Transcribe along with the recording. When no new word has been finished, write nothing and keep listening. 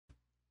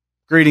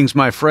Greetings,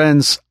 my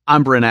friends.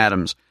 I'm Brent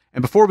Adams.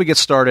 And before we get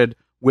started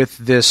with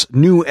this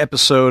new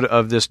episode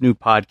of this new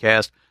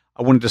podcast,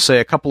 I wanted to say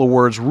a couple of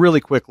words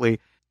really quickly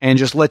and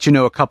just let you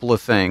know a couple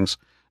of things.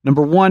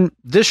 Number one,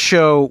 this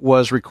show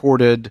was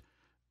recorded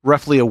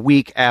roughly a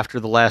week after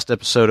the last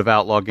episode of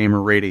Outlaw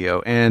Gamer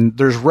Radio, and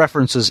there's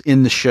references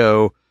in the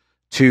show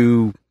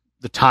to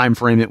the time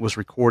frame it was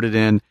recorded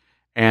in,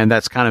 and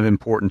that's kind of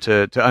important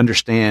to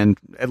understand,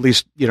 at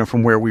least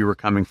from where we were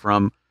coming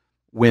from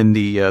when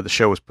the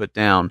show was put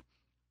down.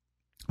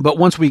 But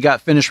once we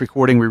got finished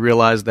recording, we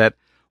realized that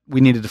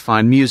we needed to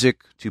find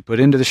music to put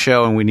into the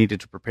show, and we needed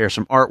to prepare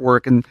some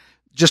artwork and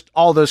just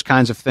all those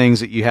kinds of things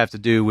that you have to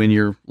do when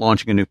you're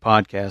launching a new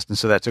podcast. And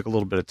so that took a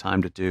little bit of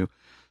time to do.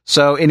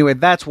 So anyway,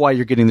 that's why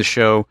you're getting the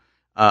show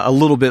a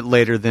little bit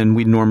later than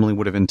we normally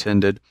would have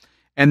intended.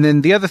 And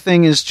then the other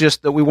thing is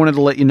just that we wanted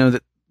to let you know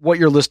that what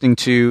you're listening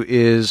to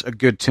is a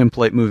good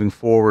template moving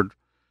forward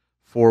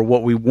for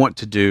what we want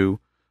to do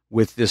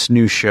with this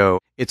new show.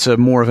 It's a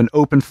more of an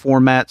open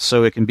format,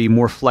 so it can be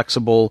more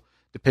flexible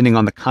depending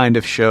on the kind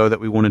of show that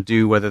we want to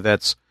do, whether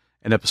that's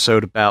an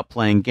episode about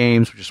playing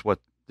games, which is what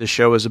this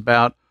show is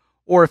about,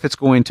 or if it's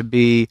going to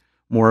be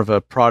more of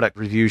a product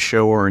review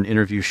show or an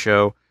interview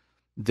show.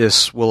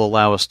 This will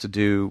allow us to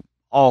do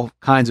all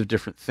kinds of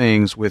different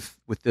things with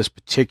this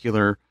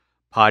particular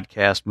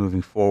podcast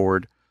moving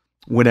forward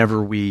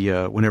whenever we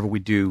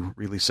do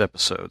release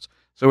episodes.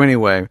 So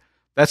anyway,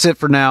 that's it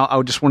for now.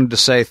 I just wanted to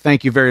say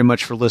thank you very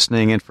much for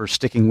listening and for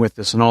sticking with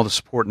us and all the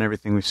support and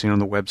everything we've seen on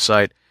the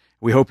website.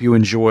 We hope you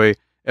enjoy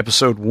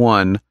episode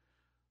 1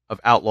 of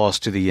Outlaws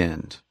to the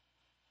End.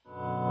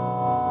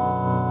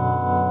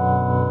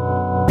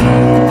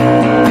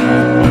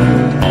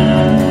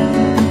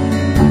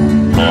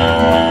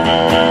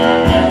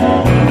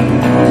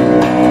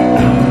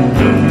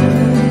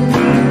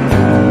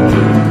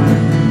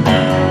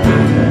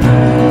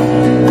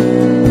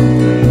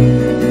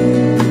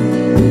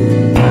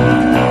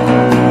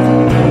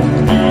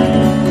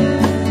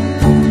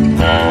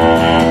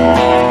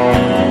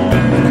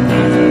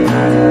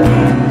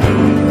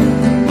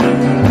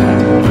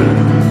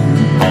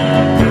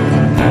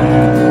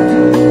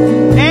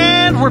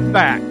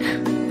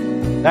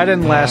 That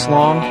didn't last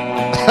long.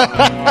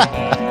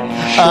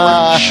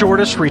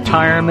 Shortest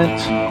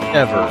retirement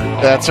ever.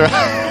 That's right.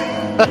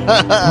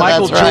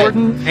 Michael That's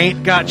Jordan right.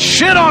 Ain't got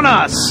shit on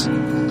us.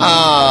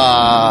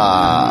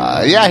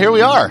 Yeah, here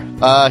we are.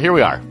 Here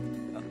we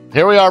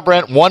are,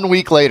 Brent. 1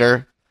 week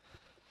later,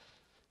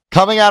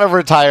 coming out of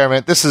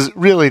retirement. This is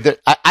really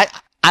I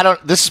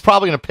don't. This is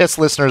probably going to piss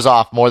listeners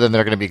off more than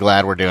they're going to be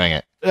glad we're doing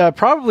it.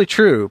 Probably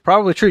true.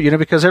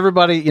 Because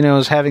everybody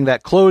is having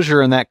that closure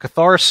and that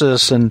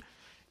catharsis and.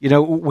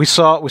 We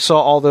saw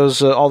all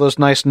those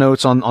nice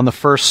notes on the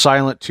first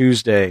Silent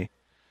Tuesday,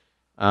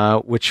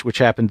 which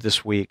happened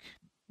this week.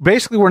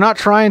 Basically, we're not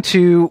trying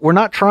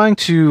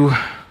to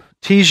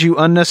tease you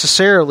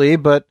unnecessarily,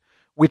 but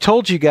we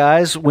told you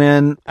guys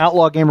when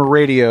Outlaw Gamer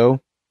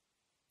Radio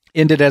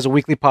ended as a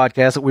weekly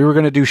podcast that we were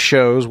going to do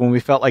shows when we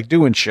felt like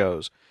doing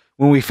shows,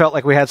 when we felt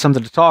like we had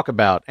something to talk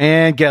about.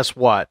 And guess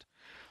what?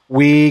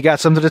 We got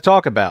something to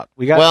talk about.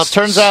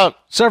 Turns out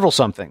several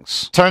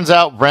somethings. Turns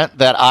out, Brent,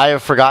 that I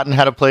have forgotten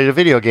how to play a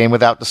video game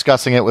without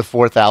discussing it with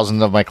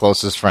 4,000 of my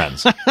closest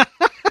friends.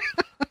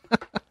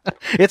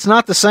 It's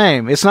not the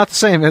same. It's not the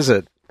same, is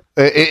it?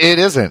 It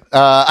isn't.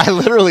 I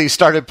literally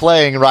started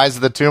playing Rise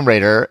of the Tomb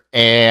Raider,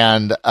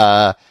 and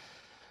about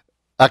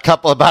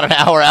an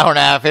hour and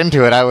a half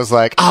into it, I was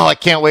like, "Oh, I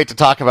can't wait to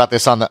talk about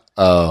this on the."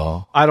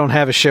 Oh, I don't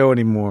have a show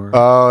anymore.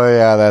 Oh,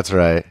 yeah, that's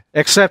right.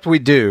 Except we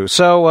do.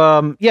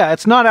 So,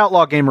 it's not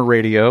Outlaw Gamer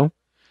Radio,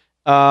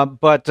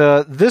 but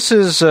this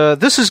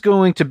is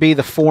going to be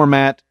the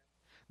format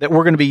that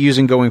we're going to be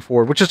using going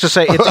forward, which is to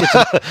say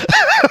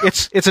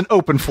it's an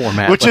open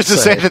format. Which is to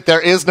say that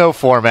there is no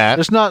format.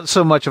 There's not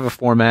so much of a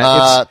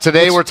format.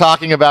 Today we're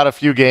talking about a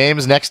few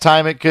games. Next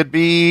time it could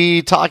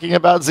be talking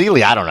about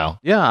Zealy. I don't know.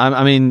 Yeah,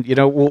 I mean,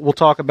 we'll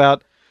talk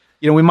about,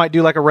 we might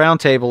do like a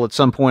roundtable at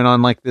some point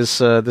on like this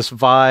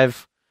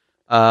Vive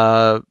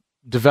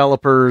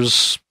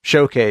developers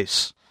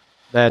showcase.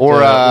 That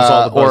was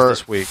all the buzz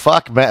this week.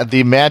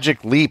 The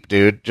Magic Leap,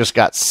 dude, just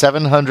got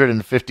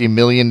 $750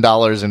 million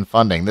in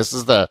funding. This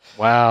is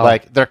wow.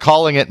 Like, they're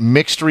calling it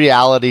Mixed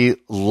Reality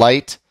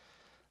Light.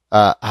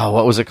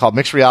 What was it called?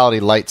 Mixed Reality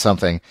Light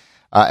something.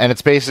 And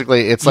it's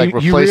basically, it's like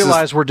replaces... You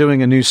realize we're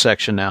doing a news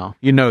section now.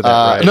 You know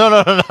that,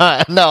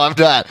 right? No, I'm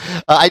not.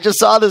 I just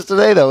saw this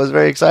today, though. It was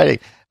very exciting.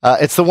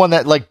 It's the one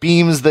that like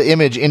beams the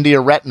image into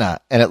your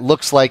retina, and it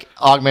looks like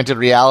augmented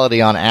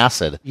reality on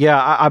acid. Yeah,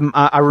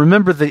 I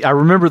remember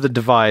the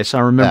device.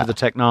 I remember the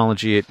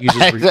technology. It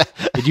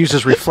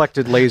uses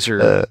reflected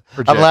laser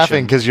projection. I'm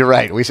laughing because you're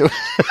right. We're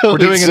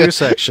doing a new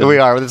section. We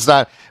are. It's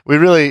not. We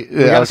really.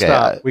 We gotta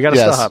stop. We gotta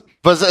stop.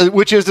 But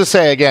which is to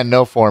say, again,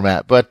 no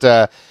format. But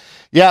Brent.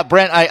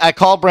 I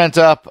called Brent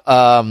up.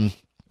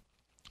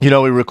 We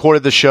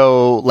recorded the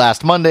show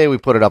last Monday. We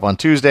put it up on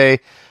Tuesday.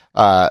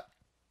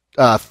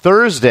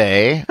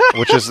 Thursday,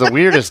 which is the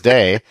weirdest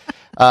day,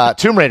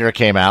 Tomb Raider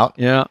came out.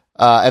 Yeah.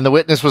 And The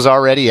Witness was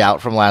already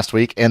out from last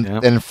week.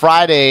 And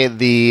Friday,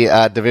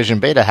 the Division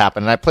beta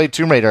happened. And I played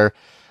Tomb Raider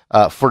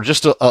for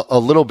just a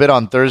little bit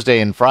on Thursday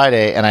and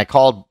Friday. And I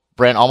called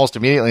Brent almost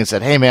immediately and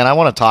said, hey, man, I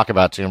want to talk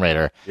about Tomb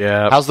Raider.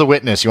 Yeah. How's The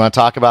Witness? You want to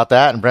talk about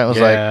that? And Brent was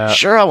like,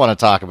 sure, I want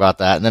to talk about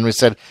that. And then we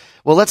said,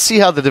 well, let's see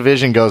how the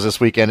Division goes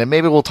this weekend, and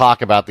maybe we'll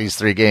talk about these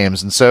 3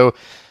 games. And so,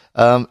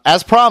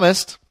 as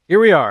promised, here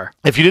we are.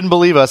 If you didn't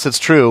believe us, it's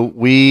true.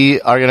 We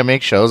are going to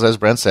make shows, as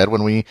Brent said,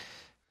 when we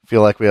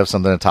feel like we have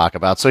something to talk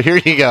about. So here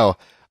you go,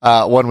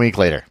 1 week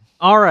later.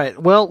 All right.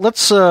 Well,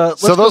 let's so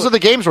those are the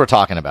games we're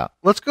talking about.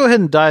 Let's go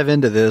ahead and dive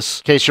into this.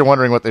 In case you're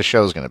wondering what this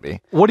show is going to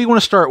be. What do you want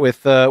to start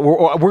with?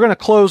 We're going to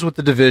close with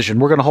the Division.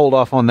 We're going to hold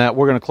off on that.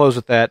 We're going to close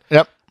with that.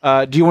 Yep.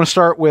 Do you want to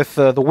start with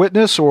The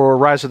Witness or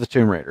Rise of the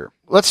Tomb Raider?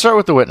 Let's start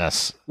with The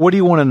Witness. What do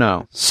you want to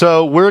know?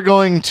 So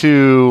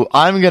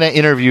I'm going to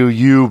interview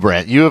you,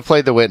 Brent. You have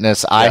played The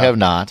Witness. I have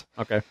not.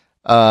 Okay.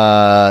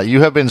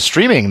 You have been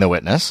streaming The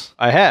Witness.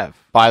 I have.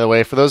 By the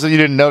way, for those of you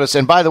who didn't notice,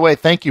 and by the way,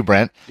 thank you,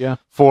 Brent,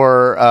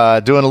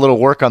 for doing a little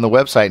work on the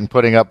website and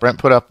Brent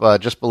put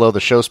up just below the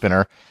show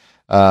spinner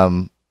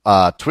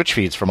Twitch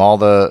feeds from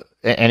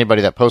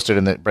anybody that posted,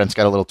 and Brent's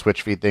got a little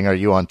Twitch feed thing. Are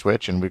you on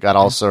Twitch? And we've got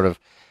all sort of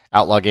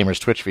Outlaw Gamers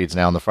Twitch feeds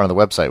now on the front of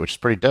the website, which is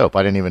pretty dope.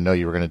 I didn't even know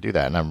you were going to do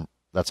that, and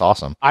that's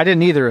awesome. I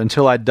didn't either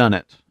until I'd done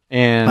it.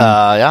 And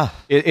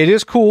it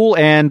is cool.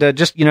 And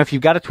just if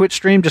you've got a Twitch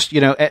stream, just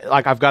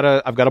like I've got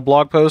a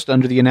blog post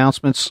under the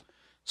announcements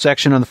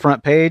section on the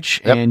front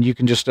page, and you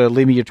can just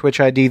leave me your Twitch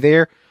ID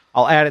there.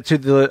 I'll add it to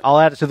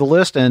the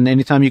list, and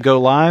anytime you go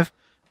live,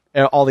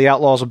 all the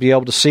Outlaws will be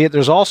able to see it.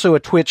 There's also a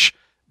Twitch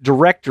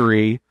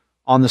directory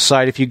on the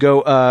site. If you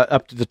go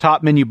up to the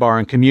top menu bar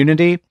in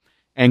Community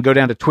and go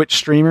down to Twitch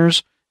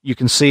streamers, you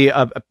can see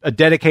a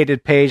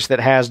dedicated page that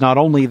has not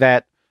only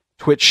that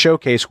Twitch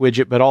showcase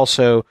widget, but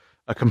also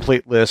a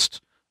complete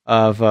list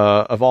of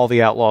all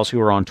the Outlaws who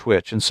are on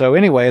Twitch. And so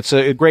anyway, it's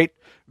a great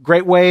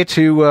way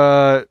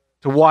to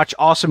watch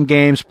awesome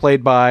games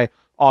played by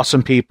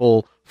awesome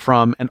people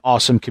from an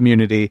awesome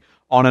community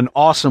on an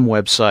awesome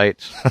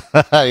website.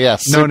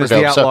 Yes, known as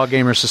the Outlaw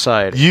Gamer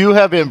Society. You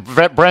have been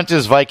Brent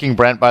is Viking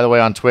Brent, by the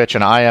way, on Twitch,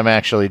 and I am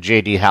actually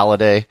JD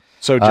Halliday.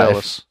 So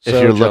jealous. If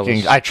you're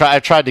looking, I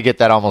tried to get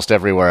that almost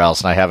everywhere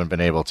else, and I haven't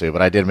been able to,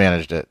 but I did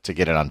manage to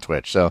get it on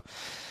Twitch. So,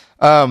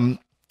 Brent,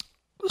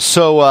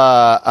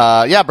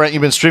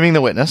 you've been streaming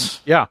The Witness.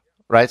 Yeah.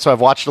 Right, so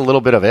I've watched a little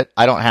bit of it.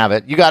 I don't have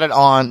it. You got it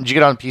on? Did you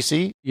get it on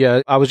PC?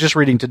 Yeah, I was just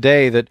reading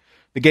today that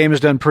the game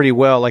has done pretty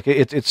well. Like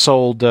it's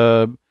sold.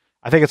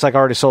 I think it's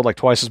already sold like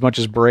twice as much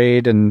as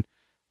Braid, and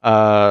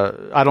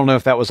I don't know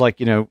if that was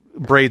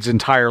Braid's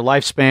entire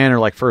lifespan or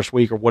like first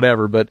week or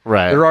whatever. But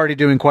they're already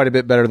doing quite a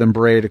bit better than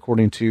Braid,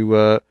 according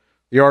to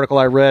the article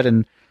I read,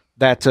 and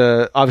that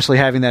obviously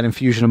having that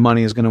infusion of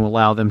money is going to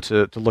allow them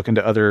to look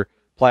into other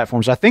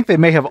platforms. I think they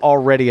may have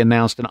already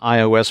announced an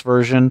iOS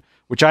version,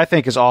 which I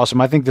think is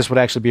awesome. I think this would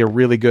actually be a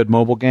really good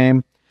mobile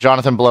game.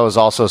 Jonathan Blow has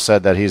also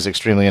said that he's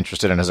extremely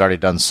interested and has already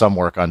done some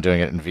work on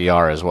doing it in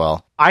VR as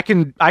well. I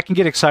can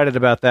get excited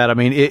about that. I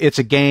mean, it's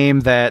a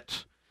game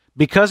that,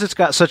 because it's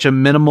got such a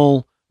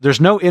minimal, there's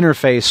no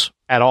interface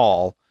at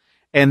all,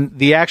 and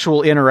the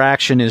actual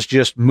interaction is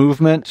just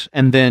movement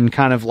and then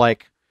kind of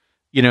like,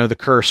 the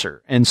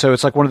cursor. And so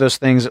it's like one of those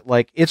things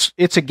that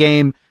it's a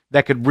game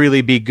that could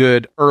really be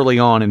good early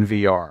on in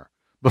VR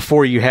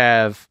before you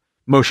have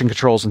motion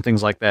controls and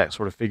things like that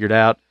sort of figured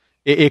out.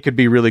 It could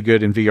be really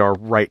good in VR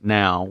right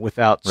now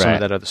without some of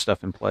that other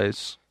stuff in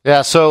place.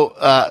 Yeah, so,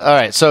 all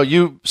right, so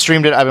you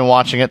streamed it. I've been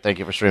watching it. Thank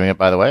you for streaming it,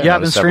 by the way. Yeah,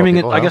 I've been streaming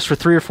it, I guess, for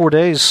 3 or 4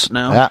 days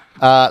now.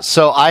 Yeah.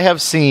 So I have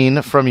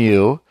seen from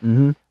you,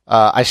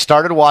 I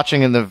started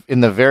watching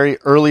in the very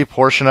early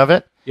portion of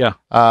it. Yeah.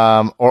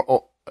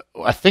 Or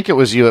I think it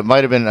was you. It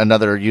might have been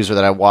another user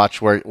that I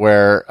watched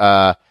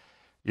where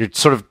you're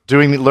sort of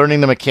learning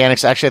the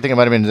mechanics. Actually, I think it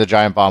might have been the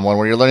Giant Bomb one,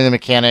 where you're learning the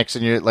mechanics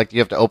and you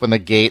have to open the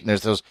gate and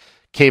there's those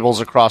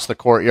cables across the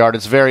courtyard.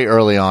 It's very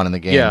early on in the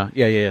game.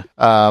 Yeah.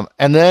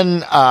 And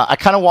then I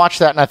kind of watched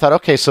that and I thought,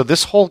 okay, so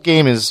this whole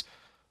game is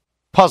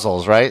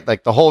puzzles, right?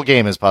 Like the whole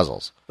game is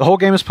puzzles. The whole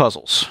game is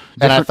puzzles.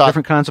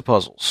 Different kinds of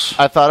puzzles.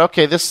 I thought,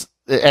 okay,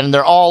 and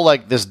they're all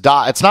like this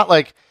dot. It's not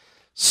like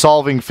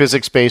solving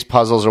physics-based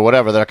puzzles or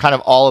whatever. They're kind of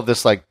all of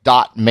this like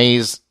dot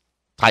maze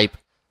type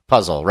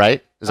puzzle,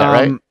 right? Is that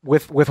right?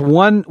 With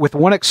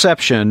one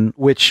exception,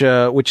 which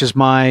is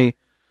my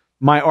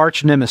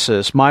arch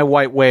nemesis, my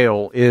white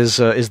whale is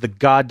the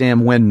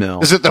goddamn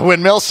windmill. Is it the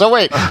windmill? So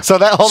wait,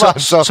 hold on.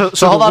 So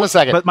hold on a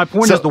second. But my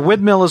point is, the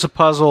windmill is a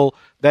puzzle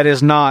that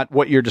is not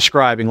what you're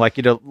describing, like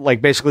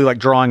basically like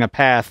drawing a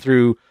path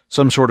through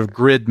some sort of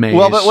grid maze.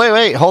 Well, but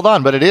wait, hold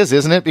on. But it is,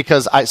 isn't it?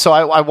 Because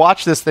I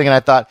watched this thing and I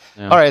thought,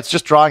 all right, it's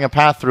just drawing a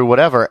path through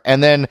whatever,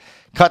 and then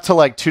cut to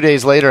like 2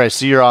 days later, I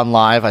see you're on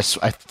live. I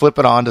flip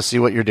it on to see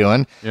what you're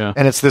doing,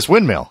 and it's this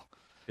windmill.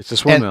 It's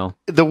this windmill.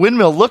 And the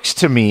windmill looks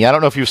to me, I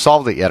don't know if you've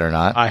solved it yet or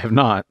not. I have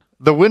not.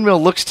 The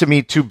windmill looks to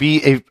me to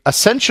be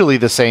essentially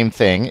the same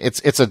thing.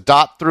 It's a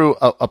dot through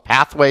a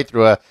pathway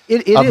through a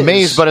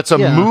maze, but it's a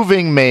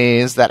moving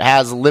maze that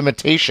has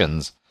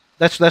limitations.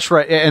 That's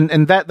right,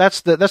 and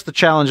that's the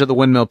challenge of the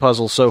windmill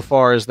puzzle so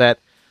far, is that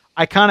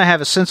I kind of have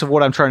a sense of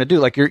what I'm trying to do.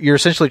 Like you're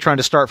essentially trying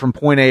to start from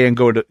point A and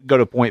go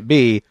to point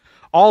B.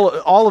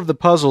 All of the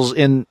puzzles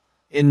in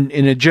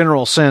a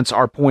general sense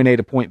are point A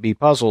to point B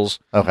puzzles.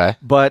 Okay,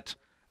 but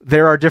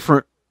there are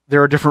different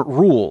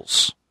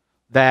rules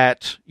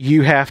that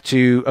you have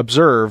to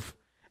observe,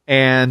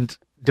 and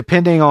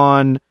depending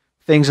on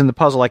things in the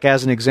puzzle, like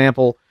as an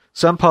example,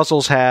 some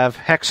puzzles have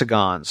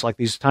hexagons, like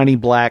these tiny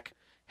black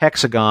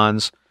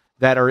hexagons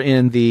that are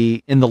in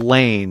the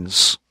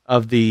lanes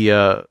of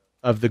the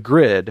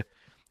grid,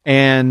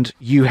 and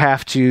you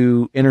have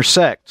to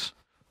intersect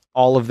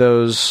all of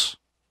those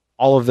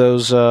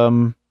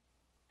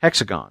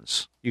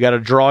hexagons. You got to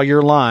draw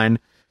your line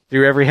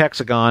through every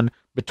hexagon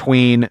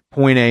between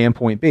point A and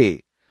point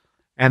B.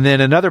 And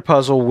then another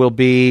puzzle will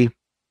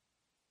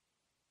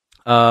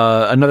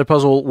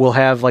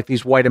have like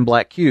these white and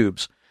black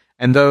cubes,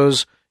 and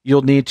those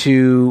you need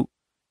to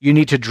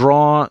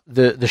draw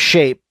the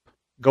shape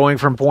going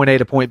from point A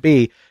to point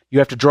B. You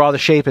have to draw the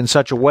shape in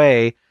such a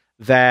way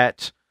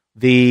that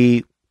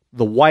the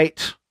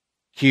white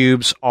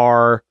cubes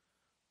are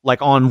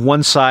like on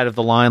one side of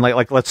the line,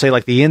 like let's say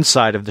like the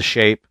inside of the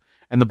shape,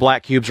 and the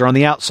black cubes are on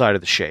the outside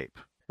of the shape.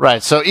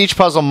 Right. So each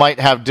puzzle might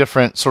have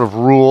different sort of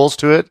rules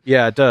to it.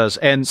 Yeah, it does.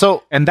 And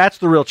that's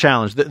the real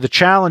challenge. The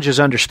challenge is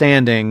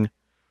understanding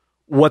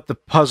what the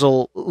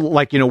puzzle,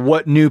 like,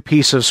 what new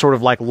piece of sort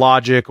of like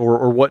logic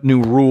or what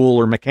new rule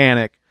or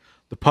mechanic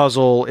the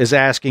puzzle is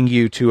asking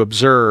you to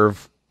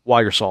observe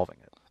while you're solving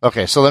it.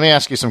 Okay, so let me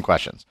ask you some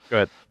questions. Go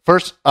ahead.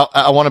 First,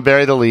 I want to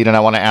bury the lead, and I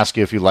want to ask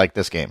you if you like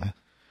this game.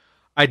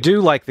 I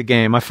do like the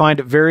game. I find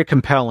it very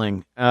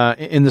compelling.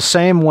 In the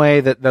same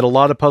way that a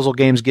lot of puzzle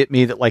games get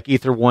me, that like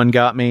Ether 1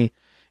 got me.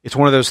 It's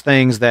one of those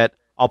things that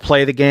I'll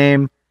play the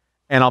game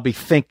and I'll be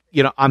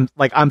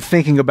I'm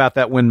thinking about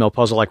that windmill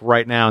puzzle like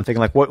right now, and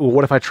thinking like,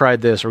 what if I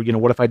tried this, or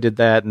what if I did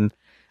that? And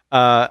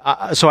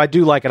so I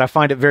do like it. I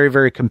find it very,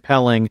 very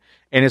compelling,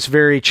 and it's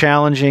very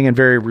challenging and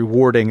very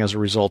rewarding as a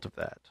result of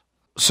that.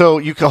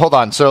 So hold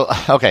on. So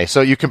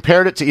you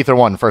compared it to Ether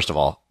 1, first of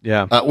all.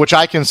 Yeah. Which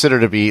I consider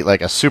to be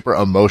like a super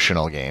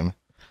emotional game.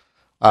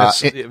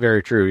 That's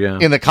very true, yeah.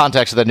 In the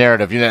context of the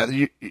narrative,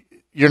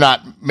 you're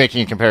not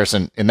making a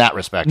comparison in that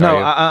respect, no, are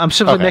you? I'm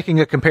simply making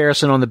a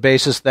comparison on the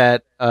basis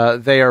that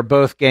they are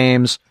both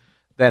games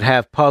that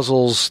have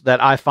puzzles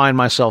that I find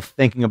myself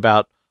thinking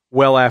about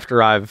well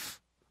after I've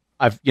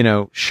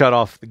shut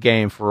off the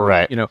game for,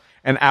 right.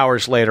 And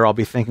hours later I'll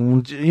be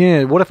thinking,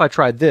 yeah, what if I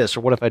tried this,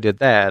 or what if I did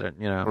that? And,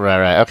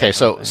 Right. Okay.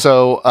 So,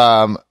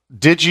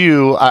 did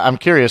you, I'm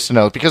curious to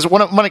know, because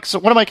one of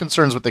my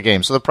concerns with the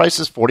game, so the price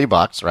is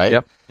 $40,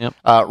 right? Yep.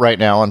 Right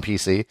now on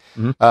PC.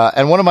 Mm-hmm.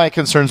 And one of my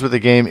concerns with the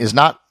game is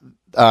not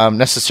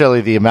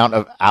necessarily the amount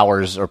of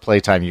hours or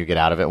playtime you get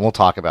out of it. And we'll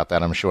talk about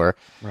that, I'm sure.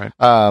 Right.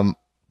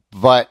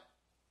 But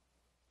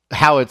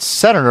how it's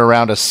centered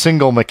around a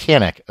single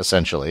mechanic,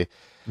 essentially.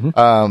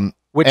 Mm-hmm.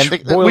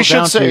 Which boils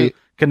down to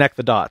connect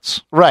the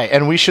dots. Right,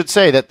 and we should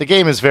say that the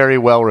game is very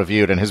well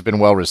reviewed and has been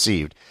well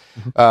received.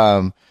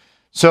 Mm-hmm.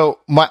 So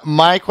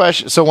my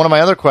question, so one of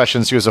my other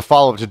questions here as a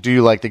follow up to do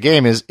you like the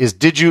game is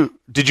did you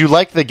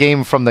like the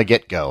game from the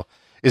get go?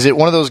 Is it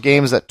one of those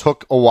games that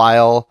took a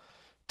while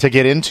to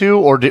get into,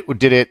 or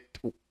did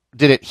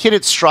it hit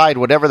its stride,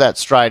 whatever that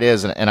stride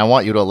is? And I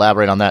want you to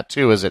elaborate on that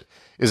too. Is it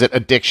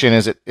addiction?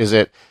 Is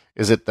it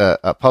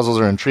the puzzles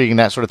are intriguing,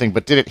 that sort of thing?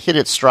 But did it hit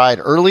its stride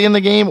early in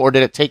the game, or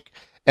did it take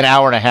an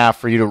hour and a half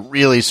for you to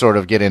really sort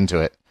of get into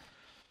it?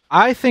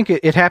 I think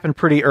it happened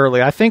pretty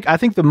early. I think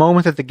the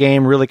moment that the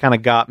game really kind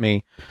of got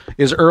me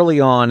is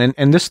early on,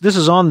 and this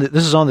is on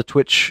the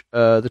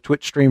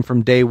Twitch stream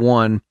from day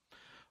one.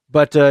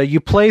 But you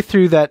play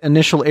through that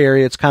initial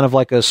area. It's kind of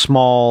like a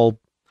small,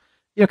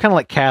 kind of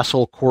like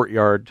castle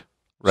courtyard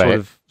sort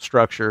of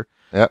structure.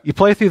 Yep. You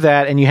play through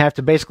that, and you have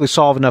to basically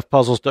solve enough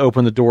puzzles to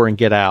open the door and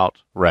get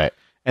out. Right.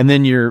 And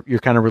then you're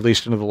kind of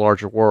released into the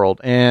larger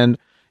world. And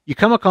you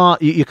come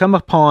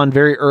upon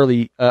very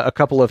early a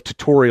couple of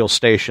tutorial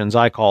stations,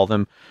 I call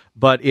them,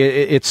 but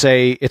it's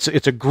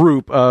a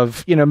group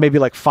of maybe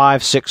like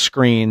 5-6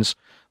 screens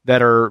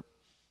that are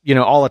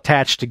all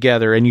attached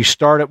together, and you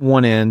start at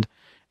one end,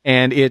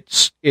 and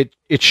it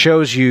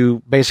shows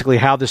you basically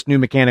how this new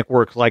mechanic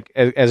works. Like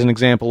as an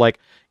example, like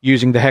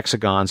using the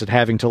hexagons and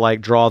having to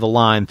like draw the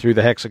line through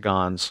the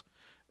hexagons,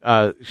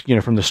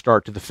 from the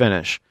start to the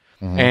finish.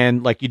 Mm-hmm.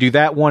 And like you do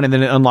that one, and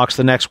then it unlocks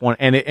the next one,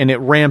 and it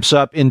ramps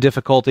up in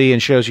difficulty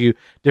and shows you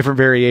different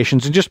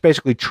variations, and just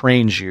basically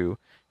trains you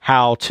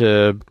how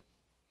to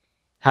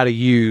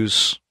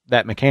use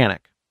that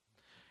mechanic.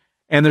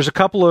 And there's a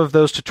couple of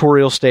those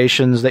tutorial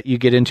stations that you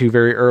get into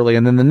very early,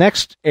 and then the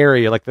next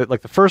area, like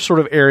the first sort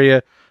of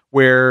area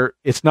where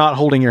it's not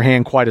holding your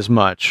hand quite as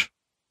much,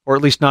 or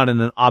at least not in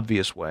an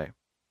obvious way.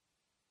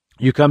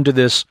 You come to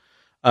this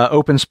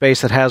open space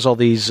that has all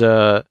these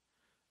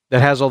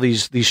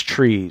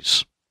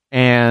trees,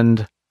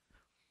 and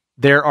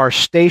there are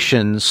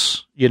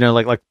stations,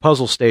 like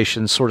puzzle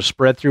stations sort of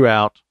spread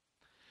throughout,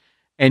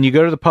 and you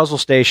go to the puzzle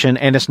station,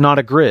 and it's not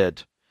a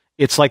grid.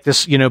 it's like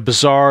this,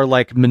 bizarre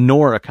like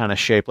menorah kind of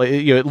shape. Like,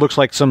 it looks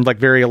like some like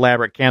very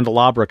elaborate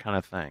candelabra kind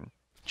of thing.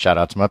 Shout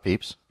out to my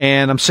peeps.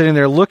 And I'm sitting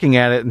there looking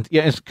at it, and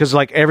because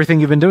like everything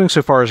you've been doing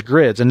so far is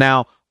grids, and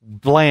now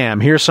blam,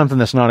 here's something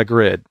that's not a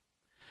grid.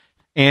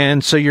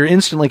 And so you're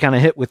instantly kind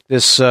of hit with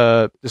this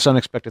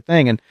unexpected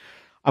thing. And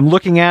I'm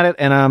looking at it,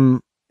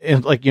 and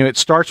it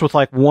starts with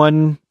like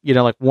one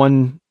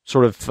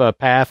sort of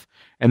path,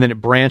 and then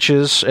it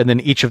branches, and then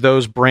each of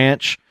those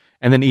branch,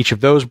 and then each of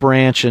those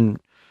branch, and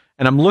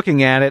I'm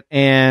looking at it,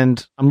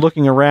 and I'm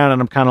looking around,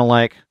 and I'm kind of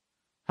like,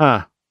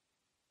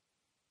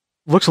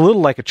 looks a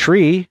little like a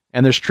tree,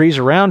 and there's trees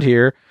around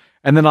here.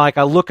 And then like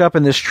I look up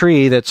in this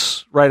tree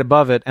that's right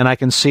above it, and I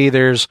can see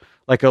there's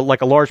like a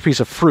large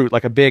piece of fruit,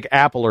 like a big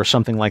apple or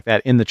something like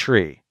that in the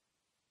tree.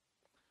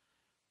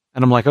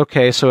 And I'm like,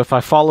 okay, so if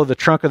I follow the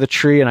trunk of the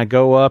tree and I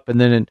go up, and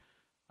then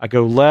I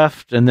go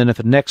left, and then at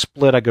the next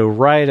split I go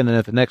right, and then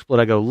at the next split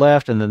I go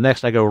left, and the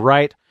next I go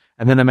right,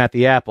 and then I'm at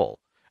the apple.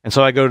 And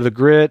so I go to the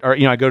grid, or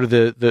I go to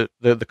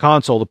the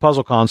console, the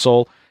puzzle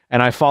console,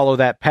 and I follow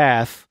that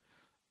path,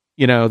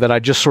 that I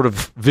just sort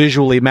of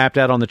visually mapped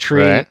out on the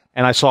tree, right,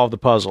 and I solved the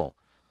puzzle.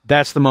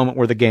 That's the moment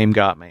where the game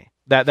got me.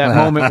 That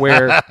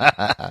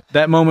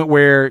moment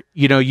where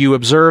you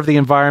observe the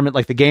environment,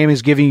 like the game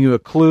is giving you a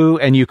clue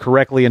and you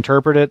correctly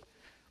interpret it.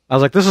 I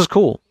was like, this is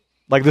cool.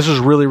 Like, this is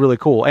really, really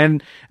cool.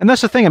 And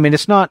that's the thing. I mean,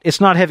 it's not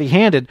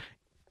heavy-handed.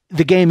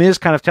 The game is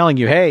kind of telling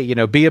you, hey,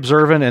 be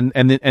observant,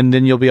 and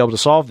then you'll be able to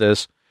solve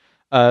this.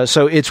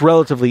 So it's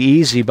relatively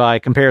easy by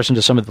comparison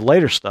to some of the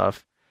later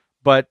stuff.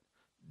 But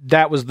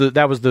that was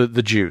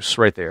the juice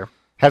right there.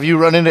 Have you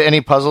run into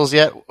any puzzles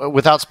yet,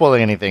 without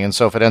spoiling anything? And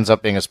so if it ends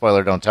up being a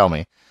spoiler, don't tell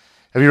me.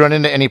 Have you run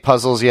into any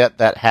puzzles yet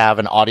that have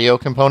an audio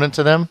component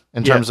to them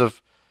in terms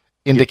of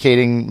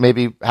indicating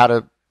maybe how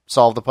to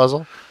solve the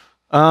puzzle?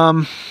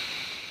 I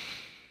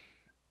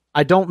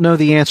don't know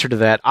the answer to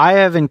that. I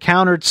have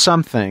encountered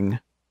something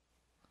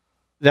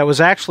that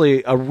was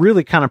actually a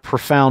really kind of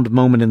profound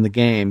moment in the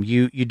game.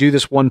 You do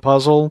this one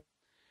puzzle,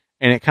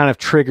 and it kind of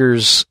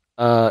triggers.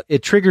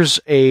 It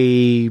triggers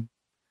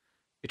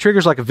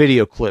like a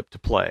video clip to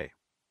play.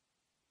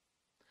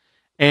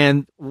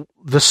 And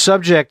the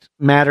subject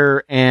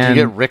matter and...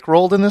 Do you get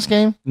rickrolled in this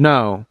game?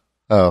 No.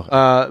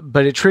 Oh.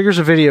 But it triggers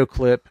a video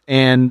clip,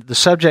 and the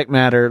subject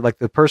matter, like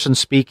the person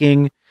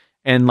speaking,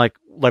 and like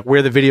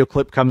where the video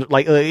clip comes,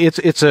 like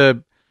it's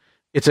a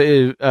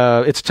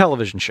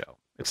television show.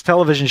 It's a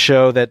television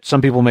show that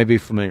some people may be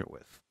familiar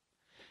with.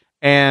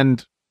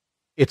 And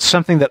it's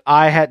something that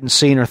I hadn't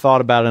seen or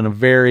thought about in a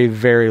very,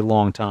 very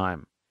long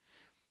time.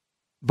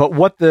 But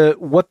what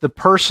the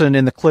person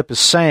in the clip is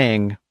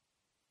saying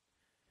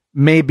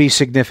may be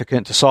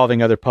significant to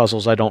solving other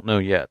puzzles I don't know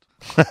yet.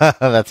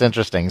 That's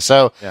interesting.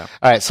 So, All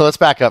right, so let's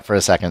back up for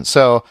a second.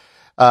 So,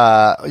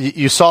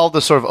 you solve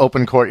the sort of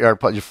open courtyard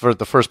for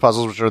the first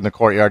puzzles, which are in the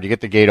courtyard. You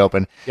get the gate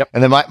open. Yep.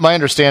 And then my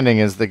understanding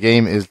is the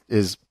game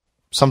is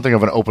something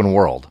of an open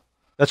world.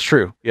 That's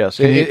true. Yes,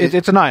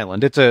 it's an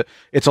island. It's a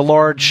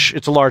large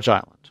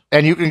island.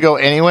 And you can go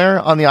anywhere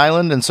on the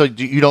island, and so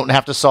you don't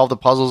have to solve the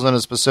puzzles in a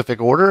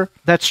specific order?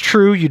 That's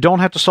true. You don't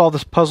have to solve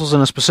the puzzles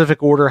in a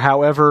specific order.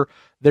 However,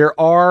 there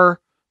are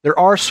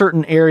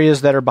certain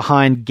areas that are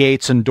behind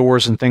gates and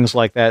doors and things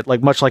like that,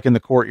 like much like in the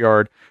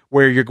courtyard,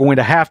 where you're going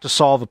to have to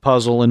solve a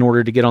puzzle in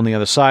order to get on the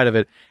other side of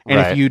it. And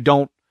right.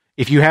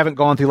 if you haven't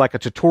gone through like a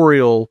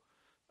tutorial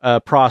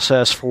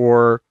process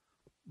for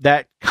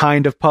that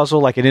kind of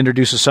puzzle, like it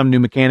introduces some new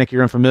mechanic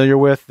you're unfamiliar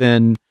with,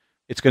 then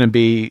it's going to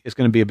be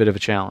a bit of a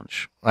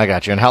challenge. I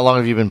got you. And how long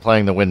have you been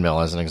playing the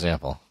windmill, as an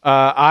example?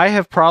 I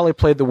have probably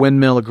played the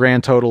windmill a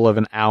grand total of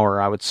an hour,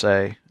 I would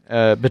say.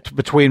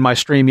 Between my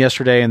stream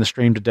yesterday and the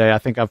stream today, I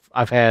think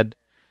I've had,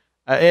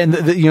 and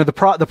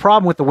the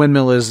problem with the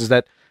windmill is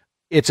that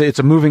it's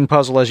a moving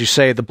puzzle, as you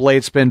say. The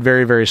blades spin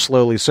very, very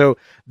slowly, so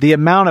the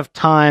amount of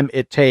time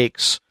it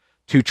takes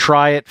to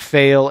try it,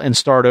 fail, and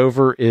start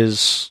over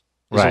is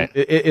right.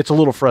 It's a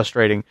little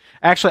frustrating.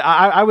 Actually,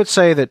 I would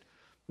say that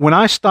when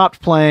I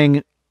stopped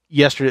playing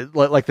yesterday,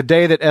 like the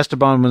day that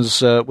Esteban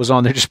was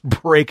on there, just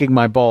breaking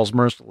my balls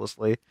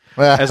mercilessly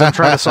as I'm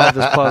trying to solve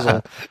this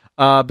puzzle.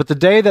 But the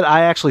day that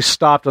I actually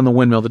stopped on the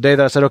windmill, the day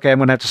that I said, okay, I'm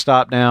going to have to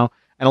stop now,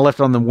 and I left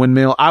it on the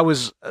windmill, that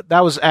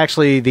was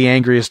actually the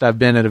angriest I've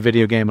been at a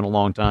video game in a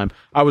long time.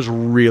 I was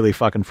really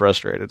fucking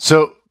frustrated.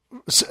 So,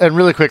 and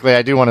really quickly,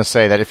 I do want to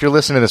say that if you're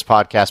listening to this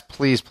podcast,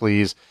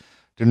 please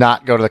do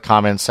not go to the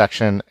comments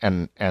section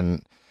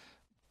and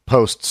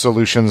post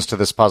solutions to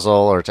this puzzle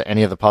or to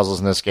any of the puzzles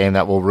in this game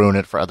that will ruin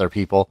it for other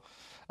people.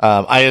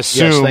 I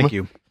assume.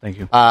 Yes, thank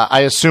you.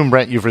 I assume,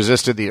 Brent, you've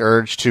resisted the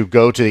urge to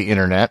go to the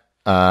internet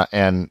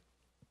and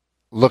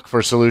look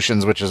for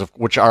solutions,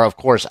 which are of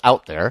course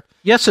out there.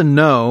 Yes and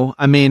no.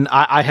 I mean,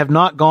 I have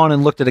not gone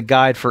and looked at a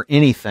guide for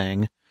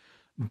anything.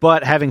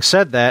 But having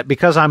said that,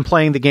 because I'm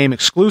playing the game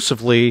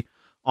exclusively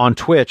on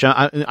Twitch,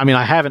 I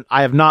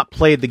have not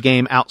played the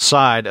game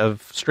outside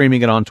of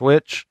streaming it on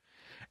Twitch.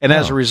 And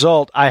as a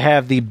result, I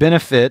have the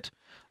benefit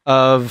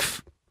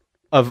of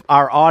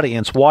our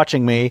audience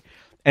watching me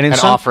and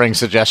offering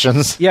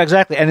suggestions. Yeah,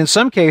 exactly. And in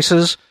some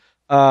cases,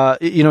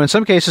 in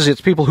some cases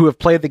it's people who have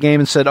played the game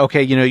and said,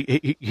 okay,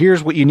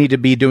 here's what you need to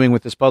be doing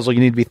with this puzzle. You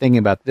need to be thinking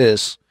about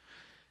this.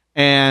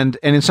 And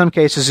in some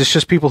cases it's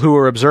just people who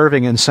are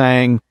observing and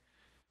saying,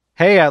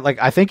 hey,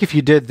 I think if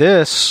you did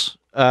this,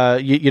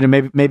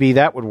 maybe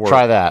that would work.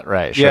 Try that,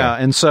 right? Sure. Yeah,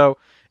 and so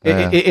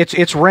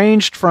it's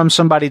ranged from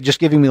somebody just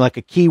giving me like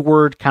a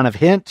keyword kind of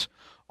hint,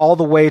 all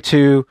the way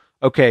to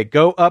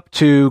go up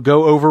to,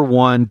 go over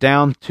one,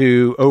 down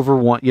to, over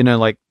one.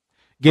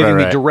 Giving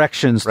me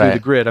directions through the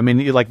grid. I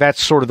mean,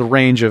 that's sort of the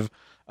range of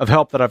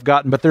help that I've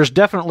gotten. But there's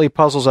definitely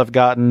puzzles I've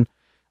gotten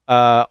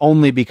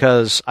only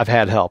because I've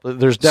had help.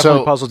 There's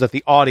definitely puzzles that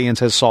the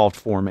audience has solved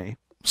for me.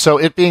 So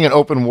it being an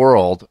open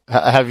world,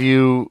 have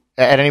you,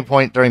 at any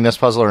point during this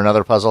puzzle or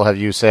another puzzle, have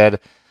you said,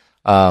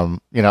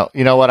 you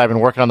know what, I've been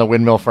working on the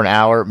windmill for an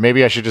hour.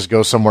 Maybe I should just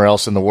go somewhere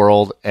else in the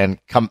world and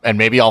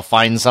maybe I'll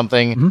find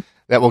something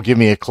that will give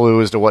me a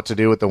clue as to what to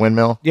do with the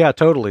windmill? Yeah,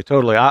 totally.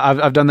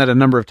 I've done that a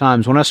number of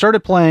times. When I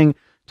started playing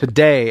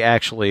today,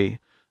 actually,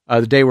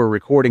 the day we're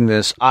recording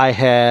this,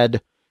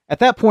 at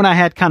that point I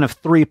had kind of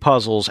 3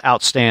 puzzles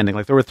outstanding.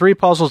 Like there were 3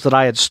 puzzles that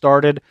I had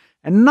started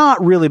and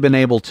not really been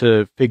able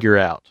to figure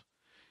out.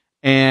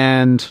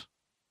 And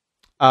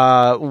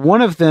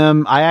one of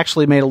them I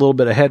actually made a little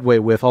bit of headway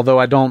with,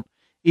 although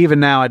even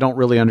now I don't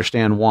really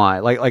understand why.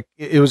 Like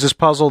it was this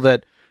puzzle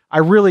that I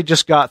really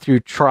just got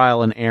through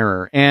trial and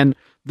error. And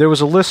there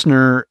was a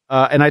listener,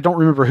 and I don't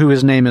remember who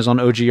his name is on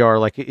OGR.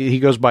 Like he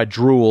goes by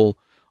Drool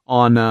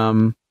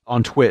on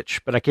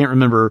Twitch, but I can't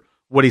remember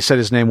what he said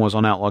his name was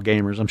on Outlaw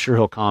Gamers. I'm sure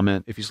he'll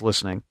comment if he's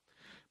listening.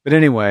 But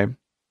anyway,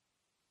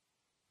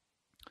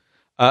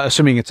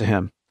 assuming it's a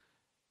him,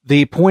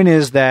 the point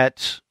is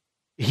that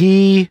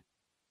he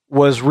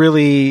was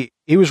really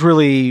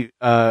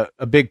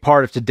a big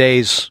part of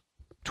today's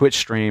Twitch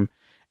stream,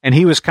 and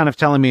he was kind of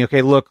telling me,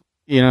 okay, look,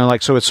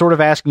 so it's sort of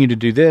asking you to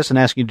do this and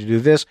asking you to do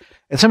this,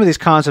 and some of these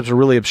concepts are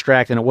really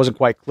abstract, and it wasn't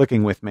quite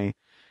clicking with me.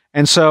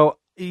 And so,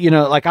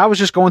 I was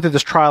just going through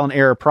this trial and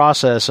error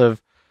process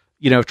of,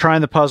 trying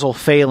the puzzle,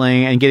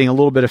 failing, and getting a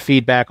little bit of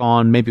feedback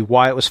on maybe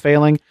why it was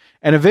failing,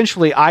 and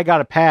eventually I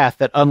got a path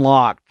that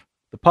unlocked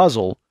the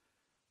puzzle,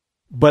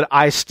 but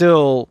I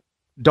still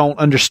don't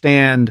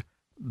understand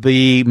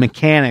the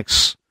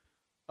mechanics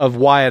of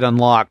why it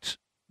unlocked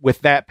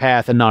with that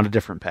path and not a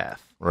different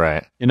path.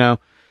 Right.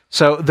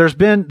 So there's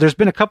been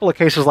a couple of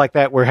cases like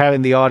that where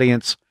having the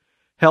audience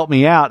help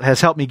me out has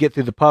helped me get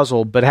through the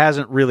puzzle, but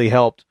hasn't really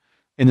helped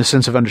in the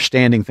sense of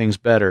understanding things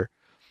better.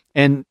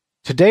 And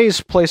today's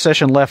play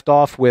session left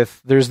off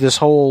with there's this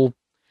whole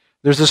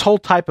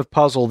type of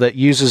puzzle that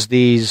uses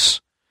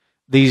these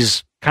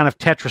kind of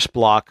Tetris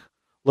block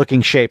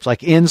looking shapes.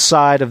 Like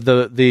inside of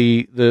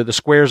the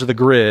squares of the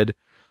grid,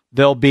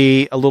 there'll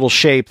be a little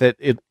shape that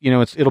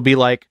it'll be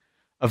like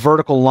a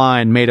vertical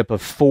line made up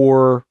of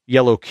 4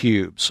 yellow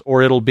cubes,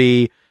 or it'll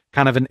be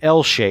kind of an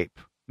L shape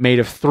made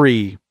of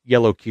 3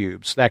 yellow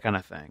cubes, that kind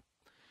of thing.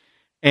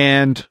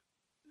 And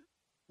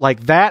like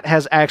that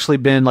has actually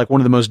been like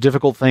one of the most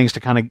difficult things to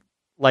kind of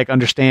like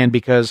understand,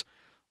 because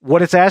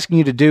what it's asking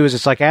you to do is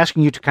it's like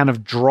asking you to kind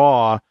of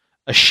draw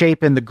a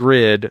shape in the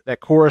grid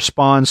that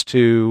corresponds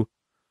to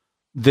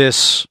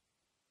this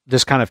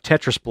kind of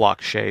Tetris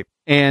block shape,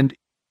 and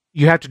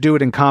you have to do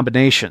it in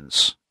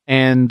combinations.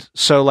 And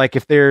so like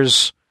if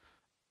there's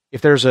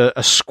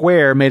a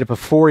square made up of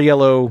 4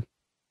 yellow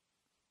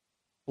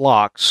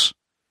blocks,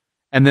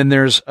 and then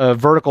there's a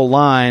vertical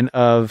line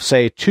of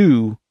say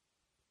 2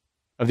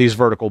 of these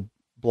vertical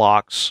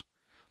blocks,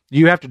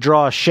 you have to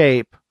draw a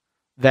shape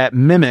that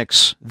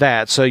mimics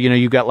that. So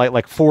you've got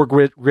like 4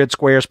 grid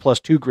squares plus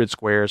 2 grid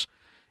squares,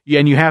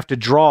 and you have to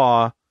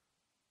draw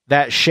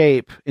that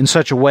shape in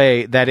such a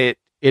way that it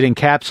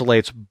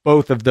encapsulates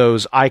both of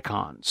those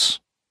icons.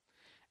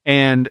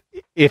 And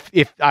if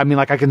I mean,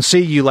 like, I can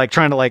see you like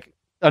trying to like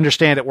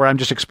understand it where I'm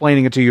just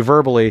explaining it to you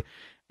verbally,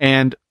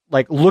 and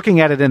like looking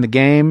at it in the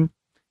game,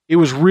 it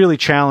was really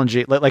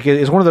challenging. Like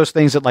it's one of those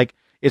things that like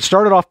it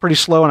started off pretty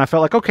slow, and I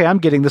felt like, okay, I'm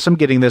getting this, and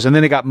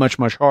then it got much,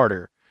 much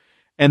harder.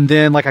 And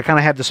then like I kind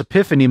of had this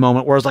epiphany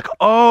moment where I was like,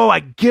 oh,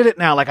 I get it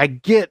now. Like I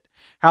get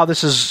how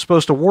this is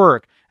supposed to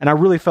work. And I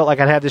really felt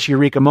like I'd had this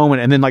eureka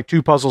moment. And then like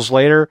 2 puzzles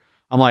later,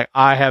 I'm like,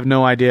 I have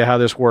no idea how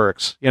this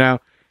works,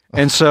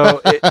 And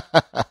so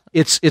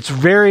it's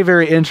very,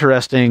 very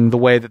interesting the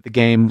way that the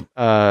game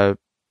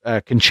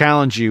can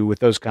challenge you with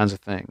those kinds of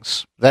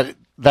things. That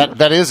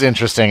is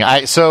interesting.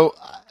 I'm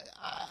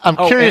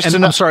curious to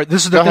know. I'm sorry,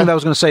 this is the thing that I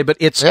was going to say, but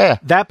it's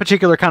that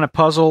particular kind of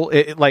puzzle.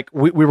 Like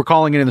we were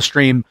calling it in the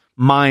stream,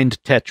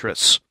 mind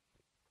Tetris.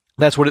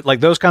 That's what like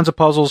those kinds of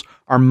puzzles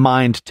are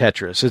mind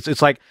Tetris.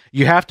 It's like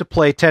you have to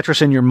play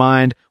Tetris in your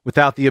mind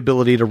without the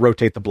ability to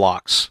rotate the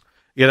blocks.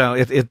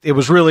 It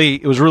was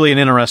really an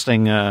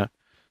interesting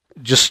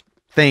just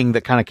thing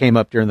that kind of came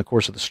up during the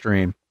course of the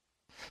stream.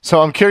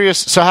 So I'm curious.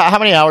 So how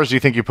many hours do you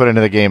think you put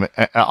into the game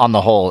on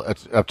the whole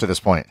up to this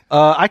point?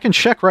 I can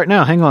check right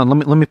now. Hang on.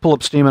 Let me pull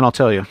up Steam and I'll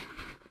tell you.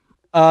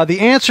 The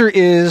answer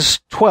is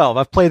 12.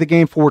 I've played the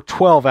game for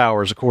 12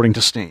 hours according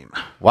to Steam.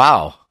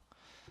 Wow.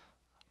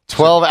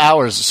 12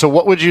 hours. So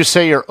what would you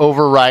say your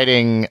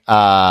overriding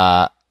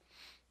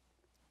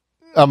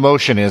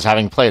emotion is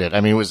having played it?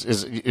 I mean,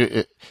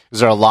 is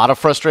there a lot of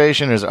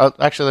frustration?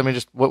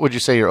 What would you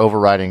say your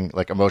overriding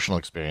like emotional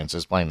experience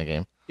is playing the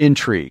game?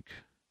 Intrigue.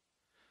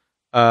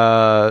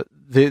 The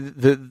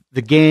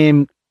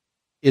game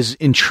is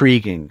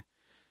intriguing.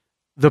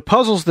 The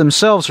puzzles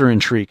themselves are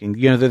intriguing.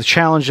 The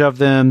challenge of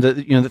them,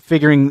 the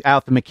figuring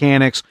out the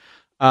mechanics,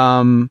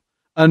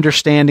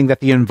 understanding that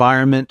the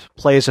environment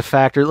plays a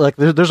factor. Like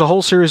there's a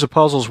whole series of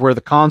puzzles where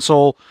the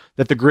console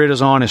that the grid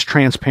is on is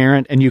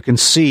transparent, and you can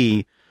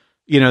see,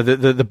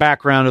 the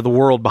background of the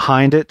world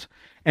behind it,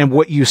 and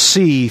what you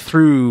see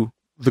through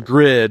the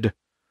grid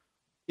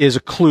is a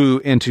clue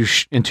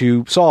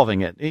into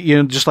solving it.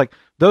 Just like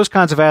those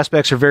kinds of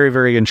aspects are very,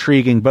 very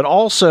intriguing, but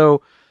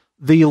also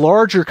the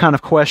larger kind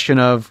of question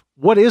of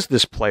what is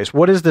this place?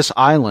 What is this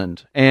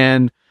island?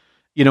 And,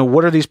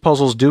 what are these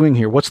puzzles doing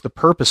here? What's the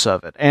purpose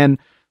of it? And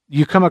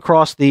you come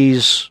across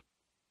these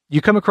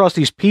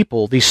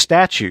people, these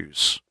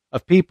statues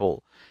of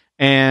people,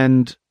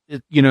 and,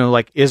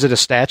 is it a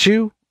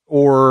statue,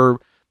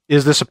 or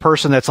is this a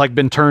person that's like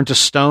been turned to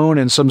stone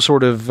in some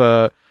sort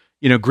of,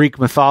 Greek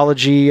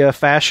mythology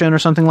fashion or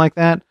something like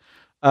that?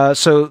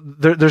 So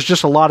there's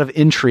just a lot of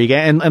intrigue,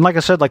 and like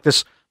I said, like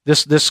this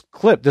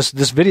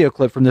video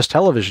clip from this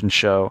television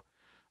show,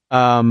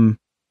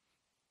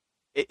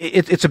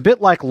 it's a bit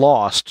like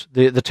Lost,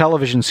 the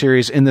television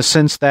series, in the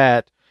sense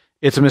that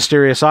it's a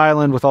mysterious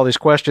island with all these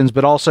questions,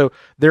 but also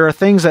there are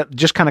things that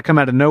just kind of come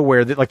out of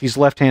nowhere, that like these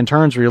left-hand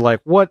turns where you're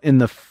like, what in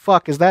the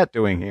fuck is that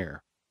doing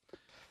here?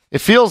 It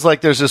feels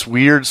like there's this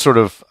weird sort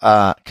of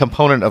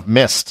component of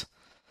Myst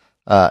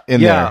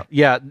in there.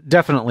 Yeah,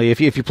 definitely.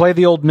 If you play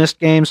the old Myst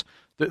games,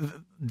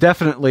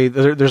 definitely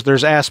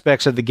there's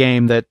aspects of the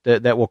game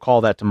that will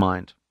call that to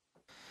mind.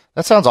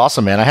 That sounds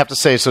awesome, man. I have to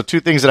say, so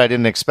two things that I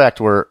didn't expect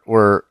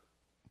were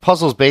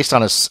puzzles based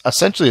on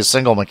essentially a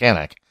single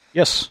mechanic.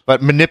 Yes.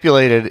 But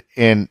manipulated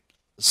in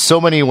so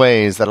many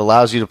ways that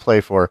allows you to play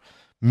for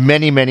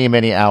many, many,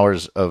 many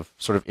hours of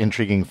sort of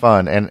intriguing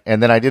fun. And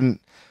then I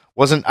didn't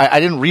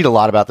read a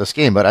lot about this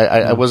game, but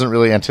I wasn't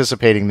really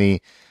anticipating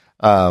the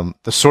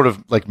sort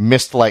of like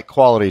Myst-like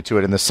quality to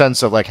it, in the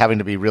sense of like having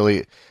to be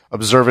really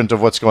observant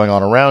of what's going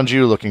on around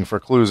you, looking for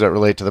clues that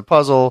relate to the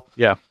puzzle.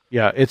 Yeah.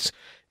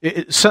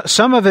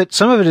 Some of it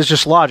is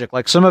just logic.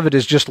 Like some of it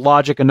is just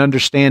logic and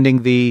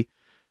understanding the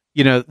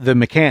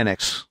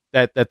mechanics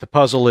that the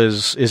puzzle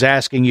is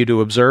asking you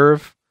to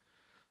observe.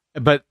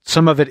 But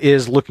some of it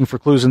is looking for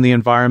clues in the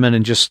environment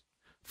and just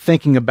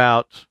thinking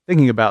about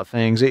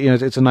things.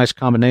 It's a nice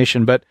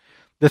combination. But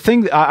the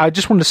thing, I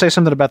just wanted to say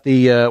something about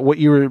the what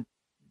you were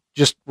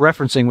just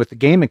referencing with the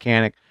game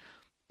mechanic.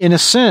 In a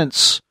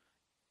sense,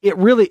 it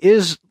really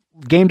is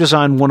game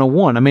design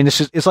 101. I mean,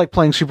 it's like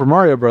playing Super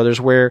Mario Brothers,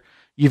 where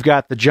you've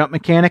got the jump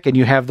mechanic and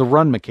you have the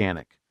run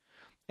mechanic.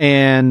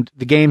 And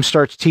the game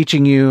starts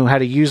teaching you how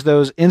to use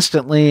those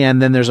instantly,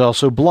 and then there's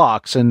also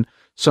blocks, and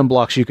some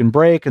blocks you can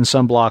break, and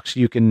some blocks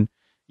you can,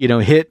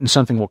 hit, and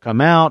something will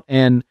come out.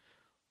 And,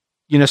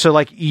 so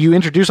like you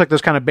introduce like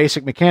those kind of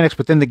basic mechanics,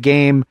 but then the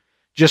game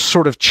just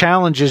sort of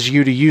challenges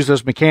you to use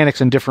those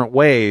mechanics in different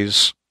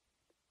ways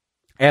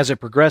as it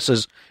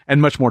progresses, and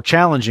much more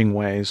challenging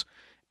ways.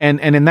 And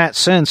in that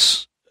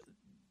sense,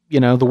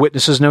 The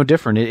Witness is no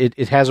different.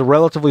 It has a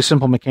relatively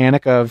simple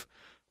mechanic of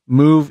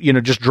move,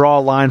 just draw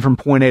a line from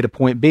point A to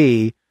point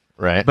B.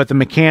 Right. But the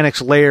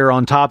mechanics layer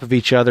on top of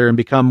each other and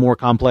become more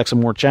complex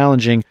and more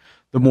challenging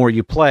the more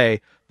you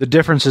play. The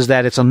difference is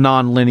that it's a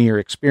non-linear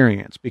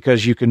experience,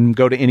 because you can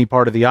go to any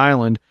part of the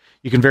island.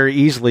 You can very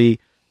easily,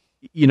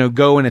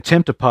 go and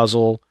attempt a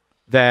puzzle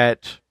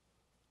that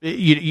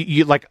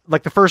you like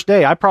the first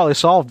day. I probably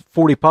solved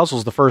 40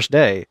 puzzles the first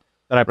day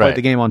that I played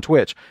the game on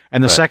Twitch.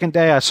 And the second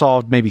day I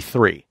solved maybe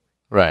 3.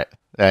 Right.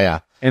 Yeah.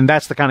 And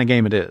that's the kind of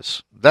game it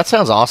is. That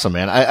sounds awesome,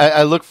 man.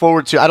 I look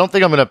forward to. I don't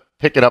think I'm going to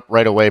pick it up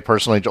right away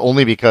personally,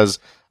 only because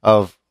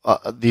of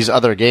these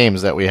other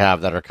games that we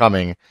have that are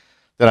coming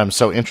that I'm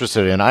so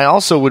interested in. I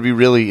also would be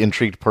really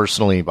intrigued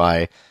personally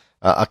by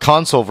a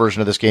console version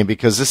of this game,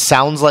 because this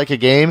sounds like a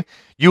game.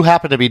 You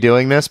happen to be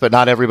doing this, but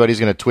not everybody's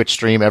going to Twitch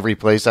stream every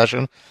play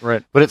session.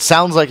 Right. But it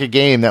sounds like a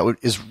game that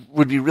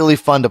would be really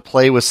fun to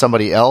play with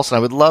somebody else, and I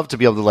would love to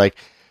be able to like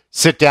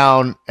sit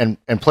down and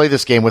play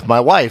this game with my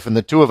wife, and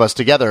the two of us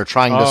together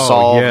trying to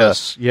solve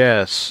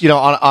yes.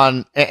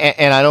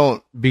 And I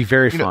don't be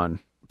very fun.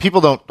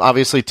 People don't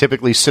obviously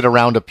typically sit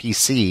around a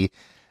PC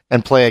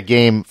and play a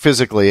game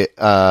physically,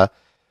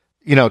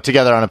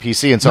 together on a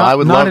PC. And so I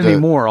would love to. Not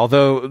anymore,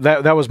 although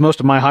that was most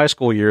of my high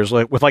school years,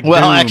 like with like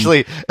Well, Doom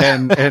actually,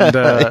 and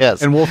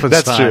yes, and Wolfenstein.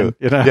 That's true.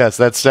 Yes,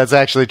 that's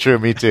actually true.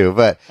 Me too.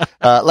 But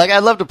I'd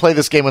love to play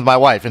this game with my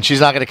wife, and she's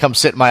not going to come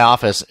sit in my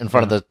office in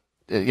front of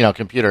the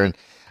computer. And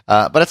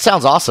but it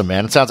sounds awesome,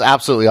 man. It sounds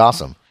absolutely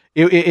awesome.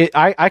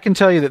 I can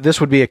tell you that this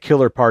would be a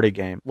killer party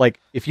game. Like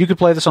if you could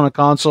play this on a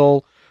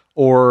console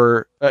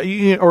or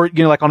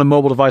like on a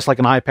mobile device, like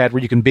an iPad,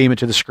 where you can beam it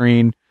to the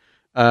screen,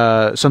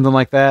 something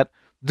like that.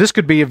 This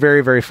could be a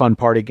very, very fun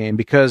party game,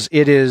 because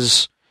it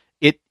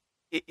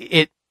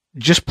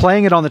just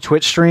playing it on the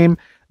Twitch stream,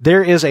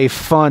 there is a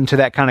fun to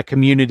that kind of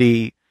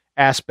community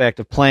aspect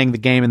of playing the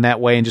game in that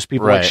way, and just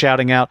people like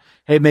shouting out,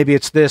 hey, maybe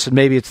it's this, and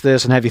maybe it's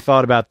this, and have you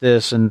thought about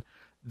this? And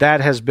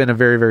that has been a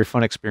very, very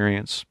fun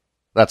experience.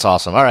 That's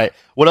awesome. All right.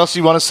 What else do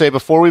you want to say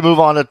before we move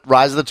on to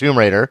Rise of the Tomb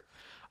Raider?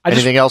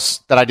 Anything else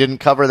that I didn't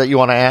cover that you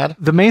want to add?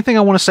 The main thing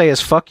I want to say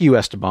is fuck you,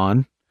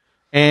 Esteban.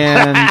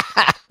 And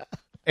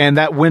and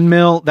that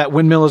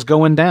windmill is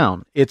going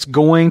down. It's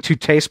going to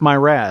taste my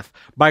wrath.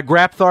 By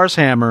Grapthar's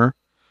hammer,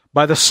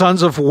 by the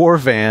sons of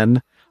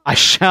Warvan, I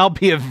shall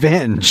be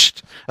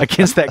avenged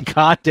against that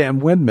goddamn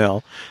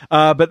windmill.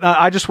 But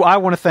I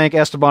want to thank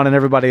Esteban and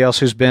everybody else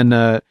who's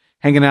been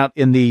hanging out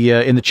in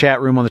the chat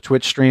room on the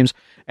Twitch streams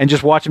and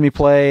just watching me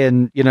play,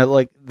 and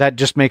like that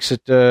just makes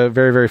it very,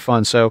 very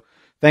fun. So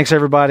thanks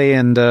everybody,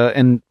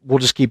 and we'll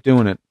just keep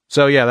doing it.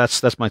 So yeah,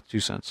 that's my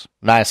 2 cents.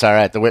 Nice. All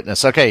right, The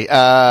Witness. Okay.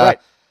 Right.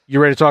 You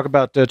ready to talk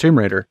about Tomb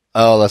Raider?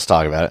 Oh, let's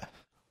talk about it.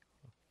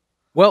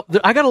 Well,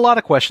 I got a lot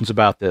of questions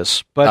about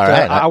this, but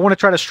I want to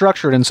try to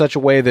structure it in such a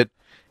way that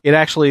it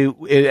actually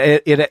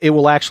it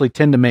will actually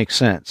tend to make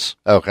sense.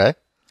 Okay.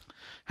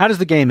 How does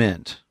the game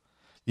end?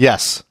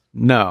 Yes.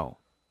 No.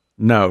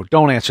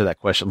 Don't answer that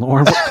question,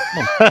 Lauren.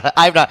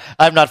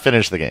 I've not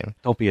finished the game.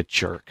 Don't be a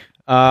jerk.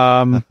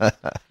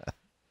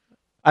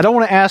 I don't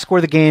want to ask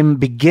where the game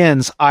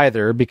begins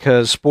either,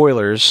 because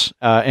spoilers,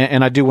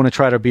 and I do want to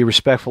try to be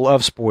respectful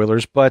of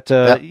spoilers, but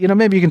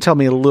maybe you can tell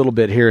me a little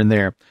bit here and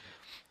there.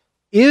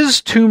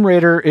 Is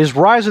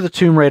Rise of the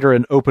Tomb Raider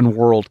an open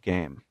world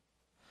game?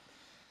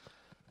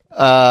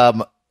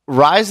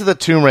 Rise of the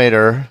Tomb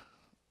Raider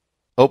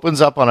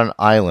opens up on an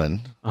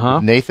island.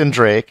 Nathan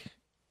Drake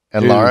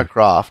and Lara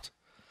Croft.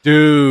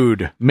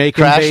 Dude,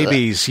 making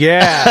babies.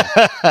 Yeah.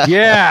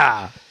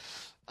 Yeah.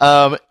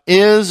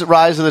 Is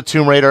Rise of the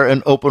Tomb Raider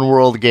an open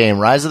world game?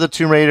 Rise of the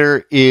Tomb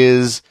Raider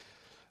is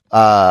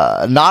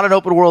not an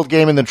open world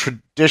game in the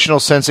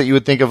traditional sense that you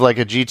would think of like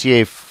a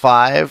GTA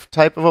 5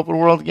 type of open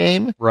world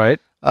game. Right.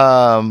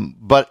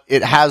 But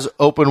it has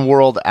open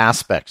world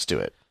aspects to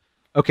it.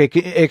 Okay,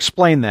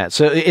 explain that.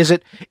 So is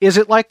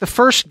it like the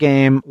first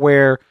game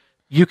where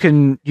you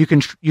can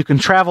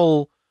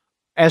travel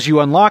as you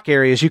unlock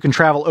areas, you can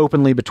travel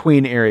openly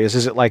between areas?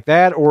 Is it like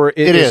that, or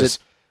is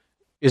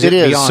it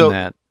beyond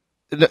that?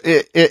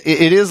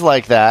 It is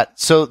like that.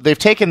 So they've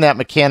taken that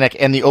mechanic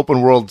and the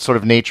open world sort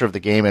of nature of the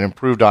game and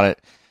improved on it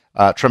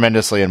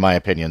tremendously, in my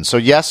opinion. So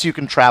yes, you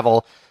can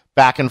travel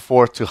back and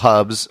forth to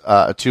hubs,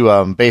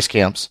 to base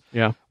camps.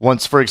 Yeah.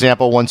 Once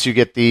you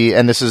get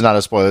and this is not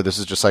a spoiler, this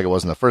is just like it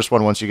was in the first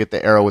one. Once you get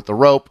the arrow with the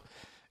rope,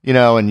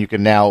 and you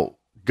can now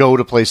go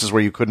to places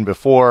where you couldn't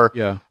before.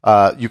 Yeah.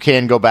 You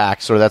can go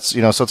back. So that's,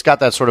 so it's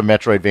got that sort of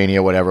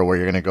Metroidvania, whatever, where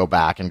you're going to go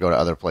back and go to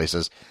other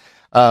places.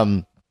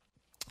 The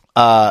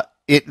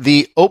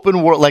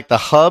open world, like the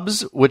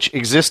hubs, which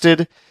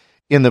existed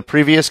in the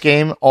previous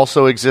game,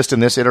 also exist in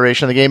this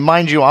iteration of the game.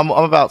 Mind you, I'm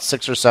about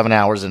 6 or 7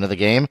 hours into the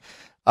game,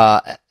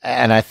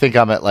 and I think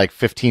I'm at like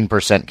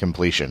 15%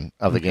 completion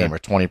of the game, or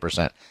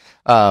 20%.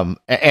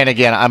 And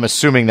again, I'm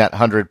assuming that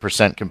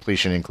 100%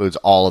 completion includes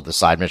all of the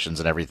side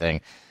missions and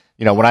everything.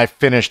 When I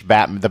finished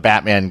the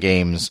Batman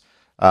games,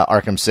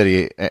 Arkham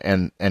City,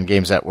 and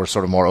games that were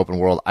sort of more open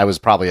world, I was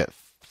probably at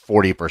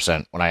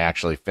 40% when I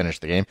actually finished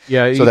the game.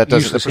 Yeah, so that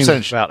doesn't, the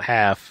percentage about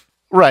half.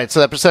 Right,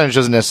 so that percentage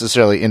doesn't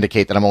necessarily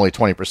indicate that I'm only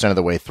 20% of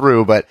the way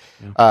through, but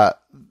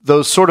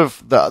those sort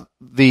of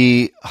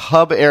the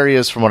hub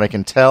areas, from what I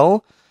can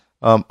tell,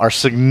 are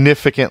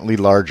significantly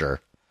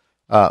larger,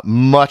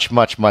 much,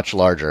 much, much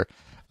larger.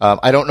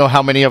 I don't know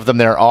how many of them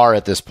there are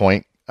at this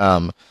point,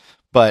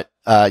 but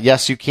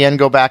yes, you can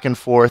go back and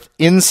forth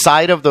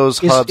inside of those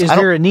hubs. Is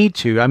there a need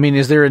to? I mean,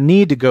 is there a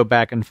need to go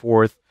back and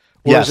forth?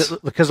 Or yes.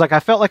 Because I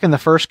felt like in the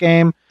first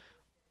game,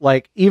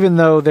 even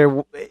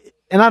though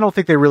and I don't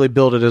think they really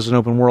built it as an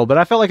open world, but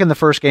I felt like in the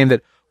first game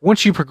that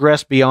once you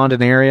progress beyond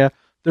an area,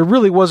 there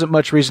really wasn't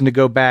much reason to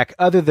go back,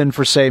 other than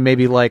for, say,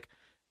 maybe like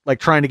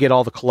trying to get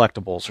all the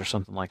collectibles or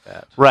something like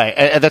that. Right,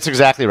 and that's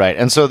exactly right.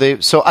 And so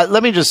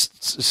let me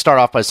just start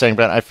off by saying,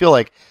 Brent, I feel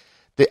like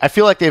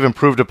they've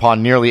improved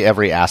upon nearly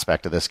every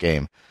aspect of this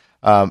game.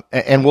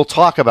 And we'll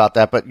talk about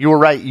that, but you were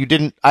right.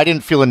 I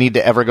didn't feel a need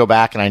to ever go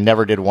back, and I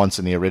never did once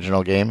in the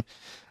original game.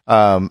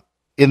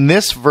 In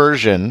this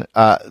version,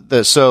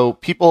 so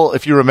people,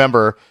 if you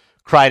remember,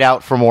 cried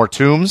out for more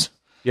tombs.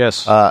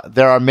 Yes.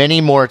 There are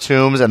many more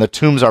tombs, and the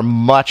tombs are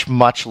much,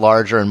 much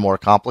larger and more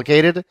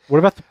complicated. What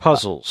about the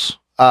puzzles?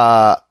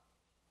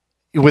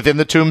 Within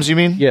the tombs, you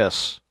mean?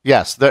 Yes.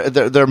 Yes.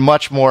 They're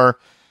much more,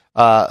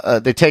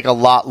 they take a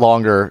lot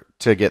longer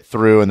to get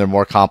through, and they're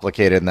more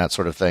complicated and that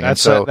sort of thing.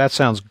 That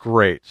sounds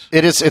great.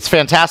 It's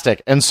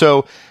fantastic. And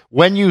so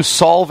when you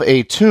solve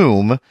a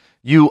tomb,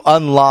 you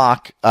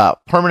unlock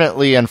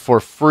permanently and for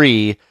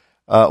free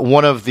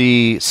one of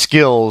the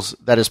skills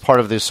that is part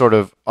of this sort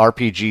of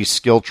RPG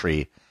skill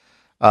tree.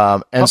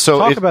 Talk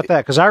about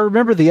that, because I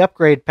remember the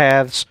upgrade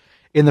paths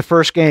in the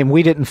first game.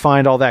 We didn't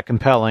find all that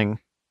compelling.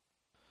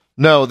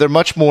 No, they're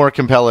much more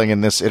compelling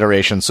in this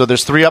iteration. So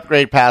there's 3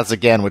 upgrade paths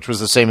again, which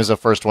was the same as the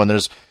first one.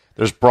 There's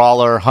There's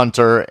Brawler,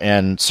 Hunter,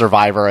 and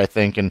Survivor, I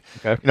think. And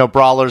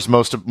Brawler's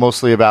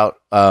mostly about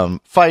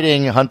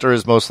fighting. Hunter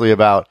is mostly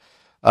about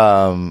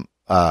some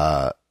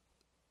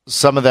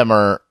of them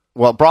are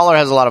Brawler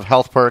has a lot of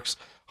health perks.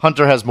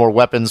 Hunter has more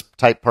weapons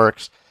type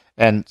perks,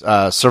 and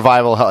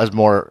Survival has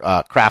more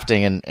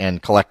crafting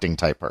and collecting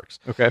type perks.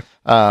 Okay.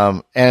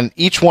 And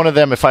each one of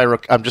them,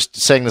 I'm just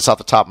saying this off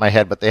the top of my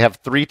head, but they have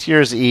 3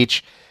 tiers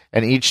each,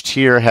 and each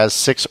tier has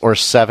 6 or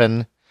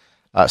 7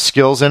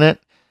 skills in it.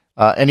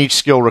 And each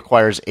skill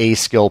requires a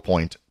skill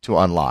point to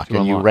unlock.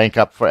 You rank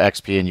up for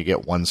XP, and you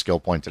get 1 skill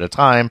point at a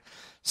time.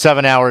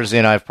 7 hours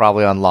in, I've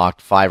probably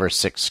unlocked 5 or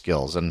 6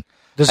 skills, and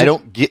I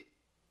don't get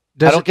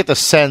the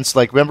sense.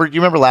 Like, do you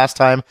remember last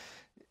time?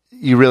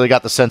 You really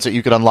got the sense that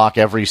you could unlock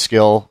every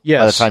skill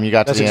by the time you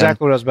got to the end? That's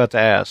exactly what I was about to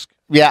ask.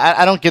 Yeah,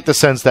 I don't get the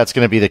sense that's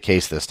going to be the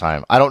case this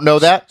time. I don't know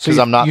that because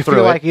I'm not through it.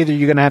 You feel like either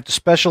you're going to have to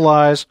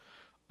specialize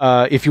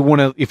if you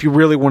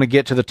really want to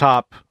get to the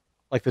top,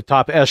 like the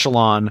top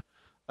echelon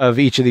of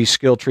each of these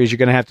skill trees, you're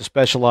going to have to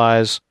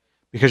specialize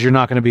because you're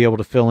not going to be able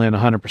to fill in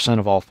 100%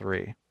 of all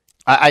 3.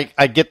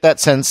 I get that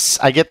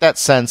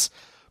sense.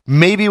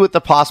 Maybe with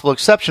the possible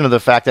exception of the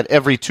fact that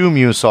every tomb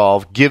you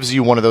solve gives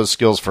you one of those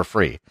skills for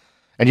free.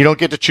 And you don't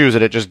get to choose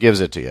it, it just gives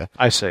it to you.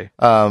 I see.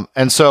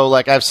 And so,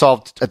 like, I've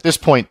solved, at this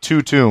point,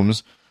 2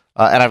 tombs,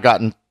 and I've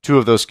gotten 2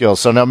 of those skills.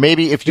 So now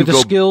maybe if you Do the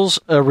skills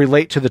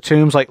relate to the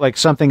tombs? Like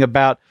something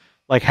about,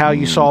 like, how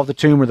you solve the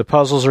tomb or the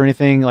puzzles or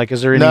anything? Like,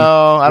 is there any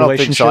No, I don't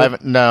think so.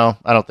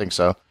 I don't think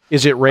so.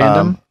 Is it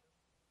random?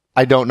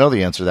 I don't know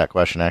the answer to that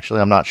question,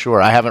 actually. I'm not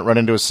sure. I haven't run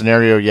into a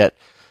scenario yet.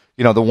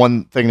 The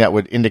one thing that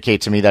would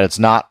indicate to me that it's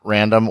not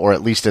random, or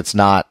at least it's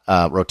not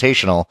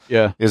rotational,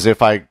 is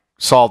if I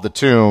solve the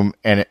tomb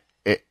and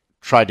it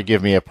tried to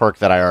give me a perk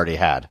that I already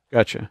had.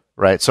 Gotcha.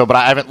 Right. So, but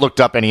I haven't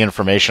looked up any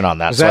information on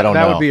that, so I don't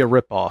know. That would be a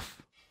ripoff.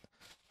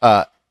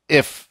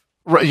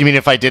 You mean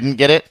if I didn't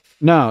get it?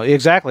 No,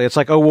 exactly. It's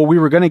like, oh, well, we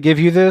were going to give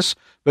you this,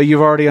 but you've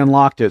already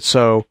unlocked it,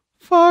 so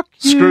fuck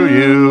you. Screw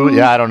you.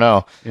 Yeah, I don't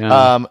know.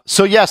 Yeah.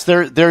 So yes,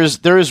 there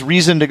is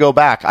reason to go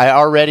back. I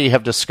already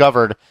have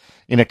discovered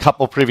in a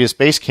couple previous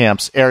base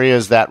camps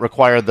areas that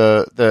require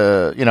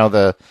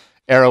the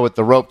arrow with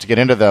the rope to get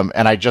into them,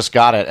 and I just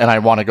got it, and I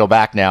want to go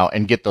back now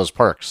and get those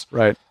perks.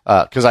 Right.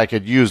 Because I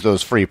could use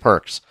those free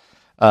perks.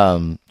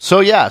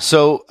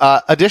 So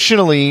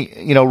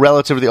additionally,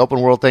 relative to the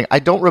open world thing, I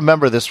don't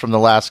remember this from the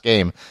last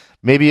game.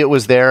 Maybe it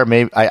was there,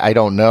 maybe I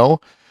don't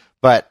know.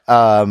 But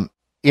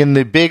in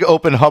the big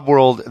open hub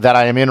world that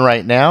I am in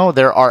right now,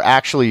 there are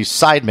actually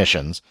side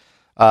missions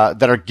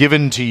that are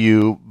given to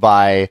you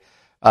by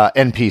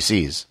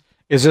NPCs.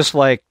 Is this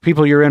like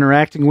people you're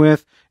interacting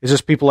with? Is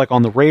this people like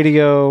on the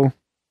radio?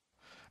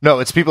 No,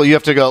 it's people you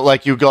have to go,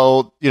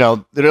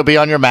 it'll be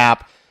on your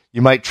map.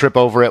 You might trip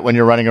over it when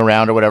you're running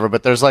around or whatever,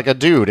 but there's like a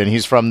dude and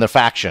he's from the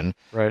faction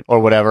or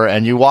whatever,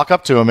 and you walk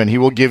up to him and he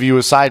will give you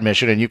a side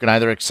mission and you can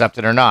either accept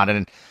it or not.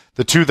 And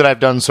the 2 that I've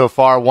done so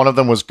far, one of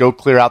them was go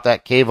clear out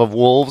that cave of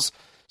wolves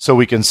so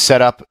we can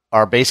set up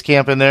our base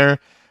camp in there.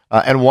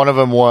 And one of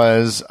them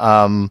was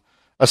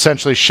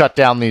essentially shut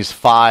down these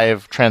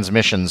 5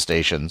 transmission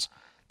stations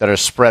that are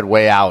spread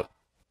way out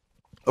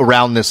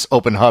around this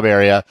open hub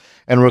area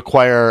and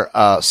require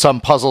some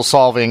puzzle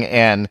solving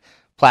and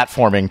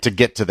platforming to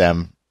get to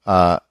them,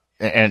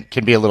 and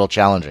can be a little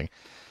challenging.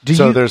 Do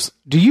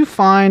you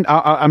find?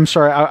 I'm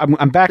sorry,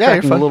 I'm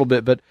backtracking a little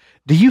bit, but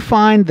do you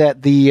find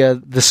that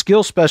the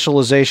skill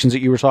specializations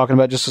that you were talking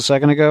about just a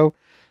second ago,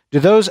 do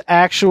those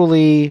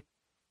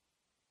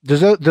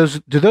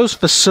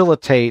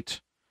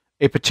facilitate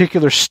a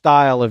particular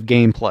style of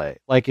gameplay?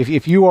 Like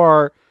if you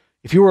were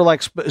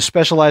like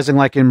specializing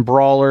like in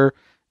Brawler,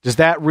 does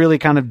that really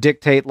kind of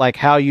dictate like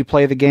how you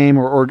play the game,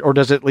 or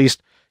does it at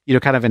least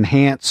kind of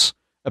enhance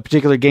a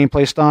particular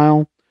gameplay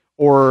style?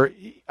 Or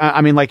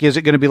I mean, like, is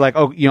it going to be like,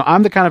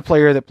 I'm the kind of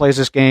player that plays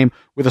this game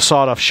with a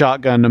sawed-off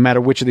shotgun no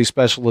matter which of these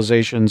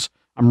specializations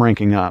I'm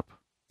ranking up?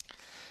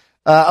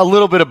 A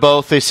little bit of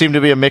both. They seem to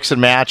be a mix and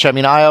match. I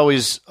mean, I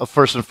always,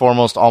 first and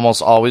foremost,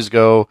 almost always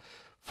go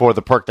for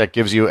the perk that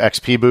gives you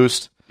XP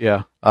boost.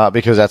 Yeah.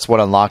 Because that's what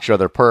unlocks your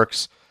other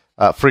perks.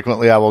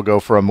 Frequently, I will go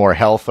for a more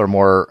health or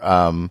more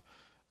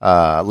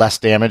less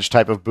damage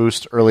type of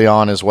boost early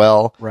on as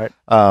well. Right.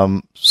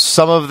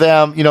 Some of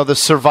them, the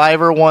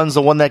Survivor ones,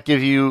 the one that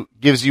gives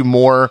you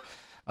more,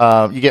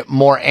 you get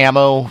more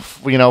ammo,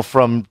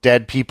 from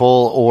dead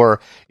people, or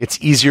it's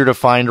easier to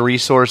find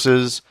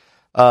resources.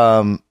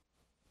 Those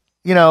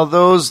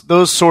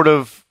sort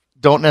of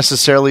don't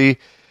necessarily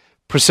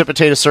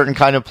precipitate a certain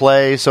kind of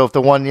play. So if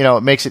the one,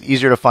 it makes it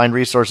easier to find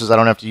resources, I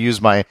don't have to use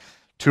my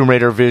Tomb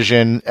Raider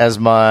vision as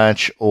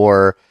much,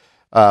 or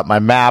my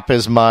map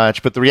as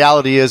much. But the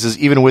reality is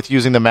even with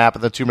using the map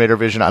and the Tomb Raider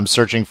vision, I'm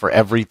searching for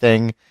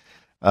everything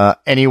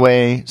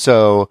anyway.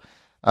 So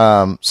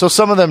some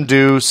of them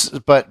do,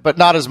 but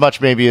not as much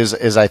maybe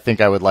as I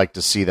think I would like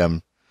to see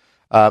them.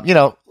 Give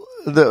you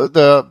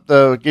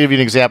an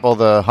example,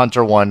 the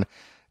Hunter one,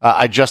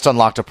 I just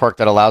unlocked a perk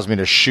that allows me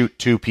to shoot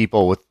 2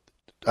 people with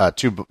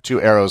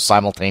two arrows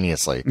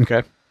simultaneously.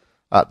 Okay.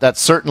 That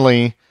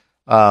certainly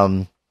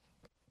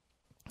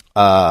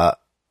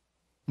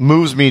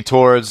moves me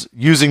towards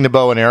using the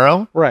bow and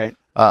arrow, Right.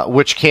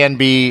 which can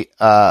be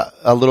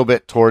a little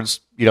bit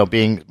towards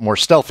being more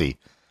stealthy,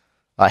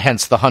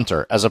 hence the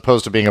hunter, as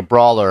opposed to being a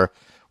brawler,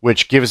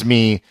 which gives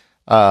me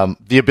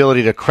the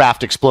ability to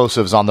craft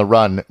explosives on the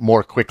run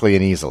more quickly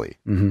and easily.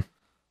 Mm-hmm.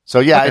 So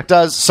yeah, Okay. it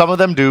does. Some of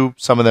them do,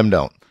 some of them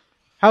don't.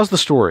 How's the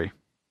story?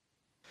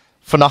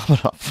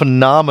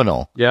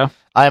 Phenomenal. Yeah.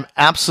 I am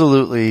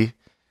absolutely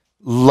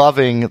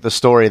loving the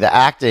story. The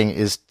acting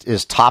is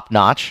top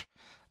notch.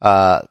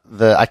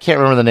 I can't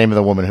remember the name of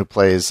the woman who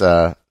plays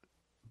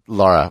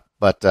Lara,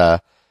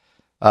 but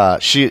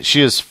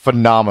she is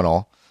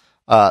phenomenal.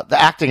 The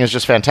acting is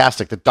just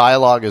fantastic. The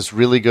dialogue is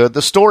really good.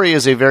 The story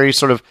is a very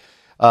sort of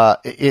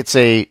it's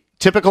a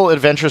typical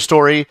adventure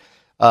story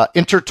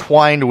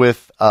intertwined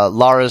with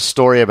Lara's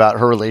story about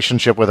her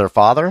relationship with her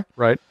father.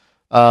 Right.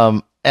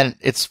 And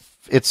it's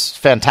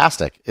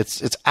fantastic.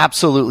 It's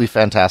absolutely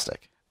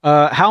fantastic.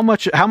 How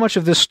much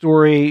of this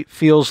story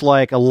feels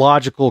like a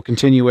logical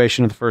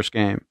continuation of the first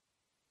game?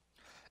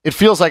 It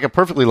feels like a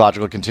perfectly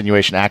logical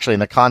continuation, actually, in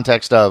the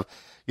context of,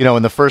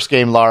 in the first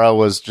game, Lara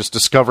was just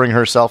discovering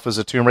herself as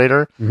a Tomb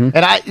Raider,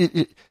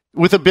 and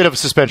with a bit of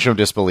suspension of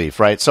disbelief,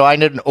 right? So I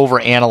didn't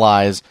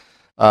overanalyze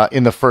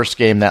in the first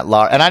game that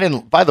Lara, and I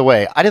didn't. By the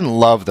way, I didn't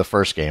love the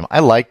first game. I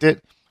liked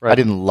it. Right. I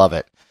didn't love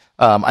it.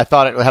 I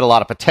thought it had a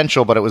lot of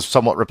potential, but it was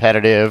somewhat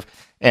repetitive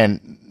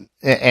and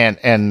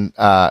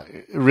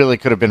really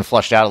could have been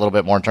fleshed out a little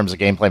bit more in terms of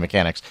gameplay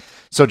mechanics.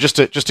 So just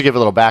to give a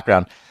little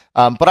background.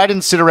 But I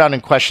didn't sit around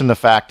and question the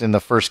fact in the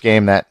first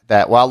game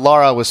that while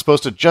Lara was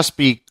supposed to just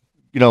be,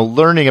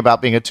 learning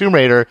about being a Tomb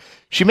Raider,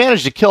 she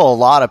managed to kill a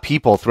lot of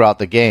people throughout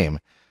the game,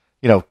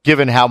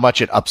 given how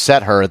much it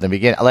upset her at the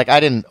beginning. Like, I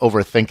didn't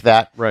overthink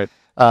that. Right.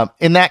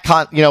 In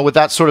that with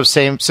that sort of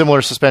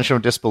similar suspension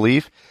of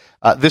disbelief,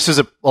 this is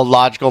a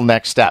logical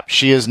next step.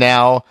 She is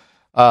now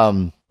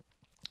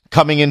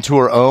coming into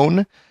her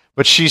own,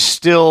 but she's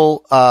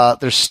still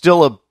there's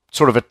still a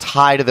sort of a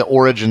tie to the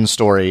origin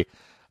story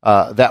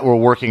that we're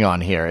working on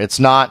here. It's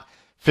not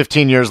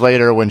 15 years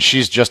later when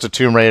she's just a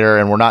Tomb Raider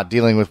and we're not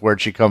dealing with where'd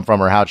she come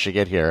from or how'd she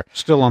get here.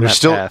 Still on that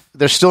path.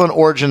 There's still an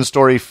origin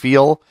story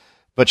feel,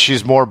 but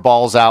she's more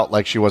balls out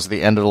like she was at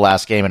the end of the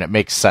last game, and it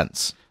makes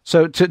sense.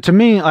 So to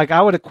me, like,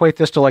 I would equate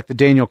this to like the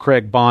Daniel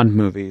Craig Bond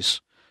movies,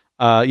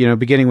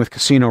 beginning with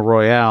Casino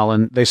Royale,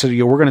 and they said,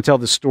 we're going to tell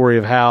the story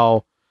of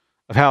how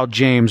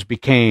James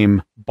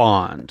became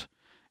Bond.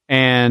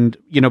 And,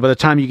 by the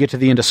time you get to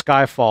the end of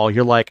Skyfall,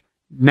 you're like,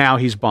 now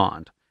he's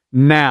Bond.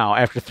 Now,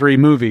 after 3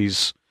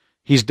 movies,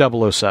 he's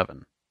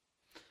 007.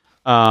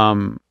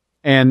 And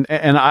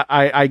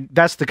I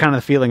that's the kind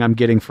of feeling I'm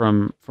getting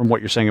from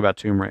what you're saying about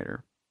Tomb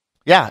Raider.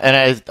 Yeah,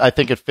 and I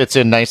think it fits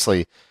in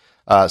nicely,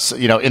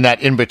 in that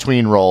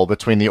in-between role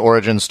between the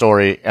origin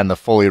story and the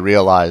fully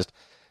realized,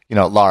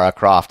 Lara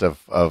Croft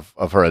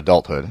of her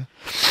adulthood.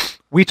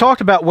 We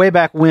talked about way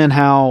back when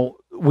how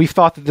we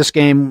thought that this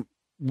game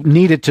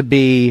needed to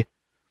be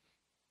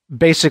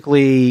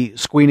basically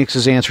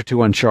Squeenix's answer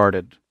to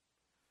Uncharted,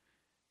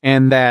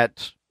 and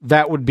that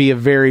would be a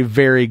very,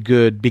 very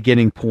good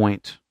beginning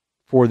point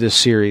for this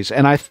series.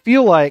 And I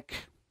feel like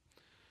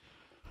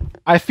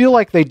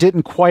they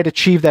didn't quite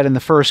achieve that in the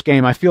first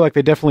game. I feel like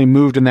they definitely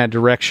moved in that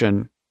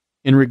direction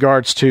in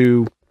regards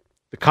to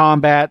the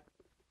combat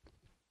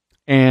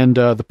and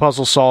the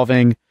puzzle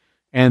solving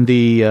and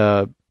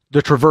the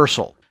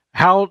traversal.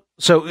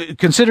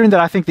 Considering that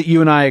I think that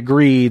you and I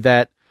agree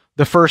that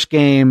the first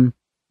game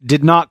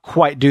did not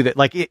quite do that.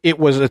 Like, it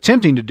was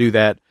attempting to do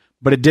that,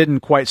 but it didn't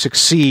quite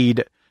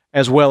succeed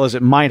as well as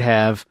it might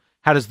have.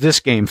 How does this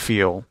game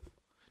feel?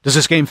 Does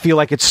this game feel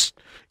like it's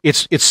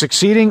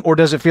succeeding, or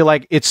does it feel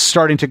like it's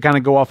starting to kind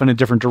of go off in a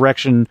different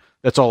direction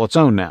that's all its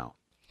own now?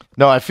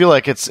 No, I feel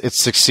like it's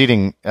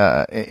succeeding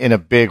in a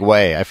big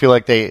way. I feel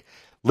like they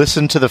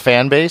listened to the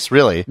fan base,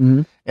 really,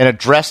 and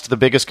addressed the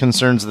biggest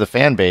concerns of the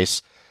fan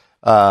base,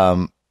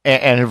 and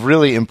have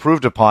really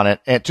improved upon it.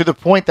 And to the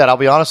point that, I'll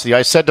be honest with you,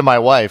 I said to my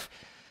wife,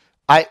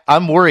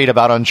 I'm worried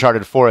about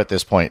Uncharted 4 at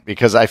this point,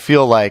 because I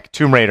feel like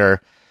Tomb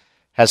Raider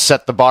has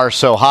set the bar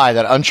so high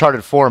that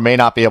Uncharted 4 may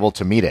not be able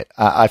to meet it.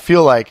 I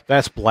feel like...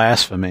 That's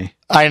blasphemy.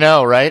 I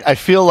know, right? I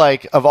feel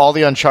like of all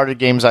the Uncharted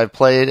games I've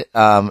played,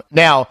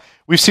 now,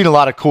 we've seen a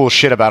lot of cool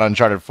shit about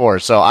Uncharted 4,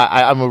 so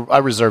I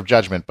reserve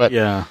judgment. But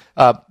yeah.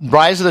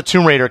 Rise of the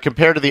Tomb Raider,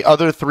 compared to the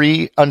other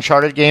 3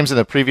 Uncharted games in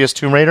the previous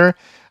Tomb Raider,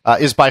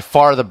 is by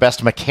far the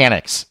best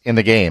mechanics in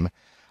the game.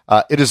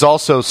 It is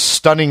also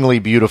stunningly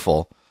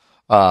beautiful.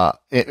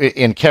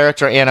 In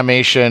character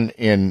animation,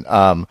 in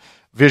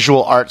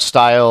visual art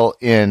style,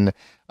 in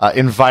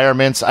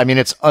environments. I mean,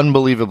 it's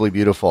unbelievably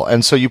beautiful.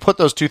 And so you put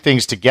those two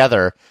things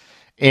together,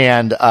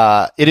 and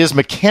it is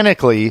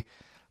mechanically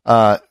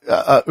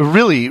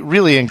really,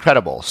 really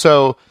incredible.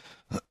 So,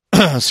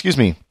 excuse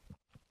me.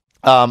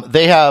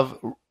 I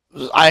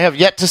have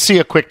yet to see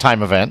a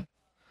QuickTime event.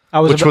 I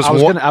was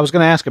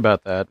going to ask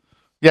about that.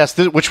 Yes,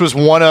 which was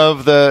one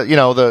of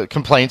the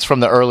complaints from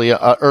the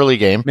early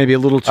game. Maybe a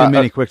little too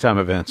many QuickTime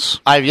events.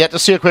 I've yet to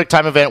see a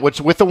QuickTime event, which,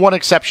 with the one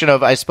exception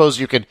of, I suppose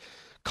you could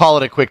call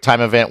it a quick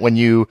time event when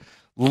you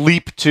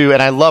leap to,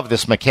 and I love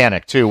this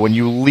mechanic too, when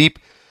you leap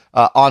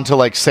onto,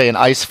 like, say, an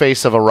ice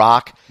face of a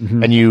rock,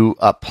 and you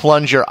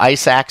plunge your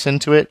ice axe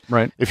into it.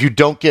 Right. If you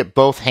don't get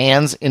both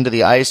hands into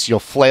the ice, you'll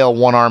flail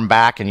one arm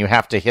back, and you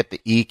have to hit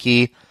the E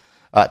key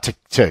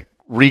to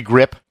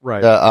re-grip.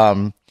 Right.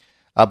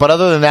 But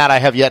other than that, I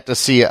have yet to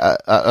see,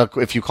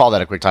 if you call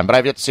that a quick time, but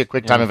I've yet to see a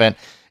quick time event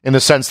in the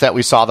sense that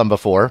we saw them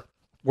before.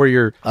 Where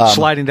you're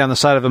sliding down the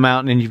side of a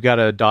mountain and you've got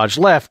to dodge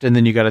left and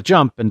then you got to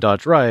jump and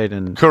dodge right.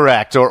 And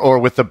correct, or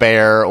with the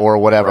bear or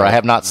whatever. Right. I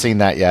have not seen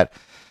that yet.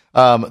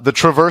 The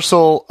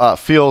traversal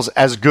feels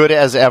as good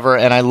as ever,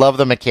 and I love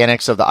the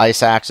mechanics of the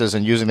ice axes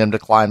and using them to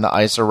climb the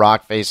ice or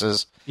rock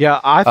faces.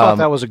 Yeah, I thought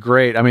that was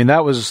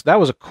that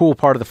was a cool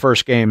part of the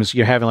first game, is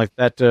you having like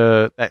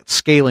that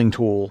scaling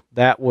tool.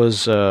 That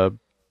was a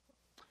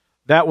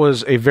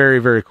very,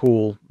 very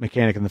cool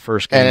mechanic in the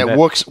first game. And it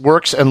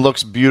works and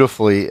looks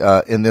beautifully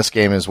in this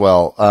game as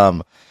well.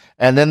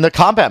 And then the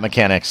combat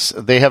mechanics,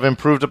 they have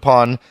improved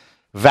upon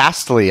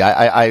vastly.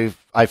 I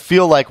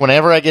feel like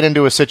whenever I get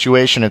into a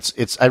situation,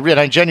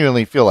 I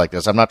genuinely feel like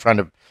this. I'm not trying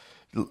to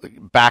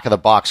back of the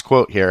box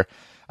quote here.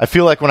 I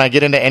feel like when I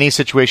get into any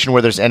situation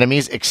where there's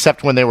enemies,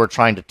 except when they were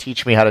trying to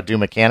teach me how to do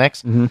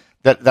mechanics,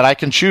 that I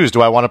can choose.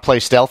 Do I want to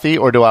play stealthy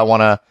or do I want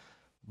to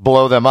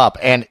blow them up?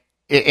 And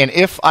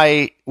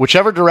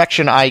whichever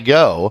direction I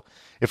go,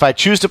 if I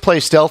choose to play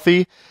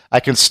stealthy,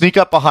 I can sneak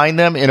up behind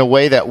them in a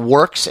way that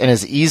works and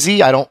is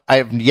easy. I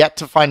have yet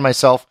to find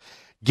myself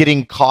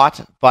getting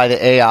caught by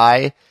the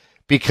AI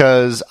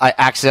because I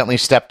accidentally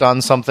stepped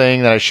on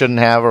something that I shouldn't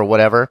have or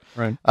whatever.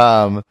 Right.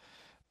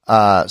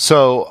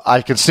 So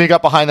I can sneak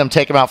up behind them,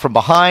 take them out from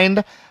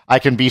behind. I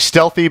can be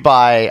stealthy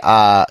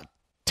by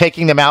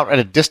taking them out at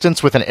a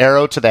distance with an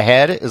arrow to the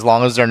head, as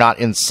long as they're not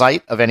in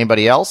sight of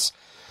anybody else.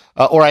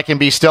 Or I can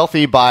be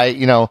stealthy by,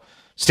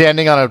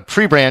 standing on a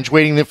tree branch,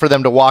 waiting for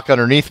them to walk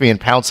underneath me and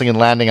pouncing and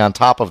landing on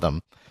top of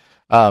them.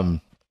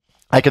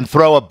 I can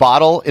throw a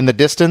bottle in the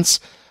distance,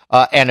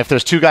 and if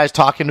there's two guys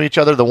talking to each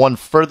other, the one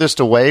furthest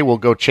away will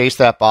go chase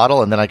that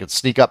bottle, and then I could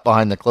sneak up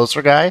behind the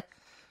closer guy,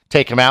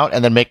 take him out,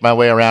 and then make my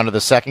way around to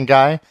the second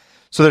guy.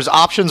 So there's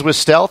options with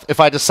stealth. If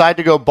I decide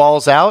to go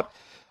balls out,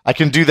 I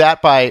can do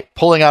that by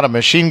pulling out a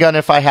machine gun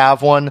if I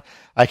have one.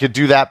 I could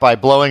do that by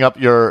blowing up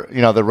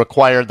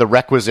the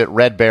requisite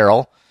red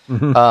barrel.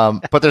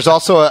 But there's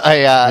also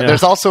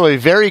a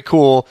very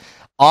cool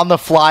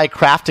on-the-fly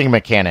crafting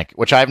mechanic,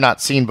 which I've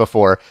not seen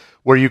before,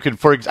 where you can,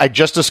 I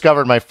just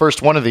discovered my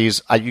first one of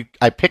these.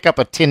 I pick up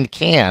a tin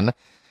can,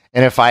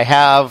 and if I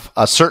have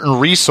a certain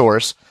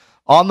resource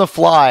on the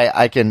fly,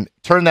 I can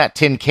turn that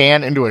tin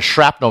can into a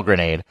shrapnel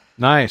grenade.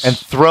 Nice. And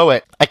throw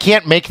it. I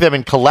can't make them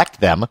and collect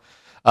them,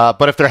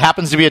 but if there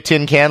happens to be a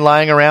tin can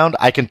lying around,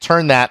 I can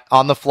turn that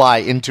on the fly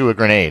into a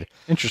grenade.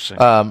 Interesting.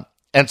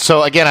 And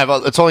so, again,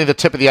 it's only the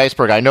tip of the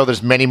iceberg. I know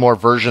there's many more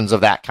versions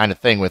of that kind of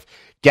thing with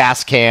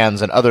gas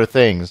cans and other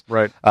things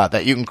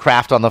that you can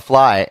craft on the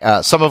fly.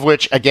 Some of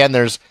which, again,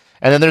 there's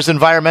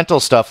environmental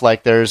stuff,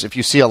 like if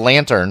you see a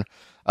lantern,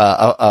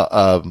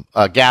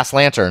 a gas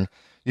lantern,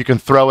 you can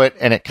throw it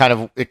and it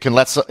can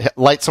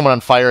light someone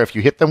on fire if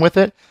you hit them with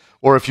it,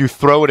 or if you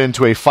throw it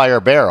into a fire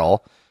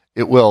barrel,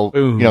 it will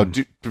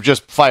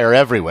just fire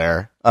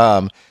everywhere.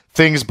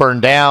 Things burn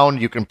down.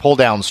 You can pull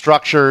down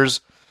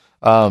structures.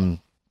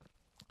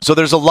 So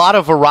there's a lot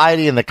of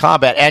variety in the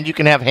combat, and you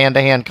can have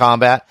hand-to-hand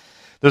combat.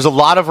 There's a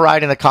lot of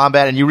variety in the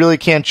combat, and you really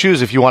can't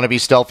choose if you want to be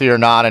stealthy or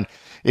not. And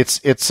it's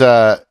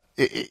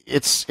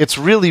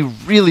really,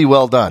 really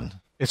well done.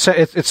 It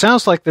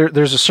sounds like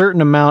there's a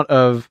certain amount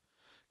of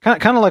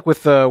kind of like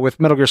with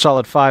Metal Gear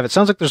Solid 5. It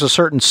sounds like there's a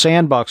certain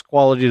sandbox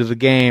quality to the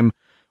game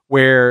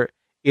where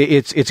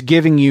it's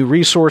giving you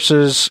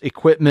resources,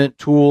 equipment,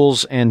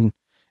 tools, and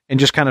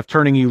just kind of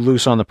turning you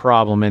loose on the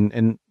problem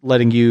and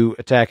letting you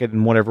attack it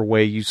in whatever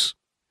way you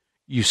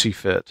see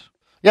fit.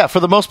 Yeah,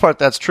 for the most part,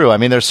 that's true. I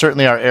mean, there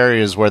certainly are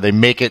areas where they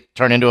make it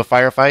turn into a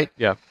firefight.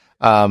 Yeah.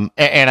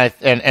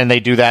 And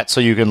they do that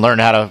so you can learn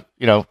how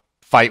to,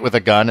 fight with a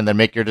gun and then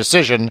make your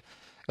decision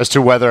as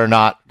to whether or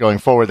not going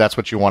forward that's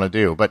what you want to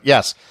do. But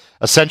yes,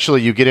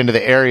 essentially you get into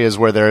the areas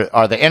where there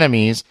are the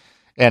enemies,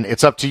 and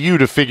it's up to you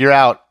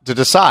to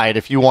decide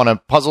if you want to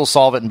puzzle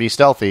solve it and be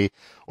stealthy,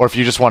 or if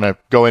you just want to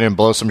go in and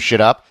blow some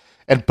shit up.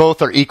 And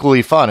both are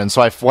equally fun. And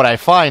so what I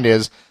find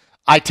is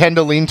I tend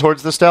to lean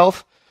towards the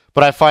stealth,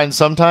 but I find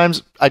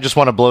sometimes I just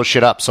want to blow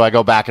shit up, so I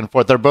go back and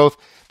forth.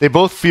 They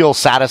both feel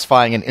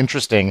satisfying and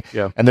interesting,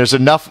 and there's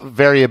enough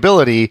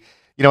variability.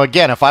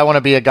 Again, if I want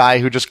to be a guy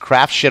who just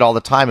crafts shit all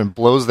the time and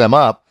blows them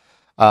up,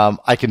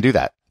 I can do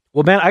that.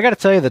 Well, man, I got to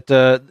tell you that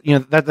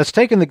that's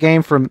taken the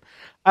game from,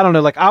 I don't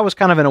know, like I was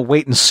kind of in a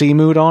wait and see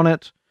mood on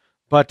it,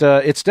 but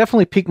it's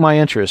definitely piqued my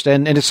interest,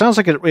 and it sounds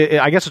like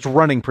I guess it's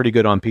running pretty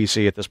good on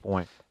PC at this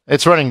point.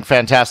 It's running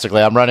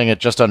fantastically. I'm running at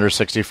just under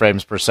 60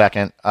 frames per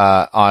second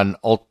on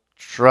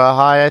ultra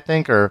high, I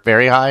think, or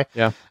very high.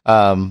 Yeah.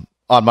 On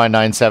my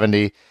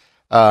 970.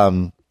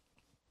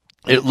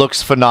 It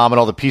looks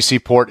phenomenal. The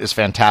PC port is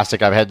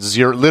fantastic. I've had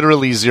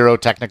literally zero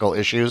technical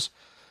issues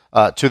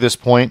to this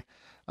point.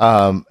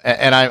 And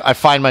I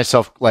find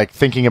myself like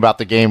thinking about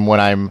the game when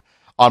I'm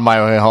on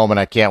my way home and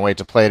I can't wait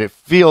to play it. It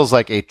feels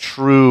like I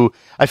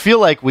feel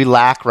like we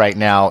lack right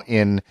now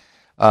in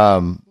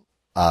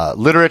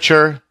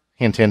literature,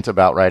 hint, hint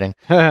about writing,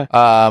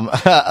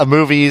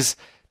 movies,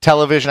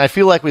 television. I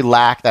feel like we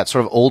lack that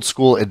sort of old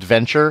school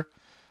adventure.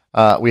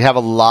 We have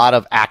a lot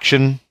of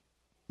action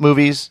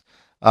movies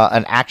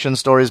and action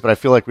stories, but I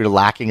feel like we're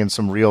lacking in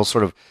some real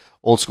sort of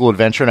old school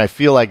adventure. And I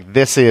feel like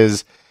this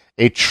is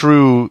a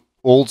true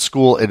old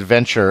school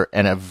adventure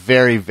and a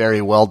very,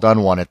 very well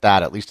done one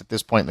at least at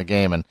this point in the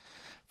game. And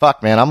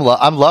fuck, man, I'm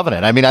loving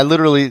it. I mean,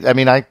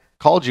 I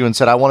called you and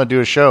said I want to do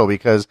a show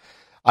because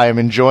I am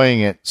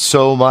enjoying it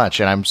so much,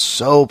 and I'm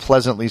so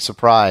pleasantly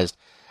surprised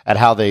at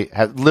how they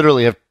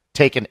have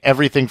taken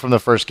everything from the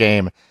first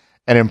game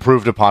and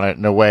improved upon it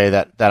in a way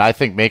that I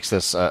think makes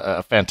this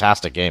a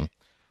fantastic game.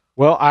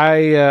 Well,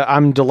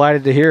 I'm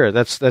delighted to hear it.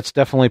 That's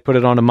definitely put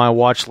it onto my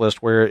watch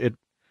list where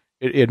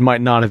it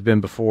might not have been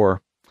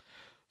before.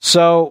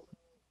 So,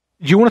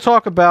 you want to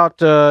talk about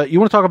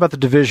the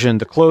Division,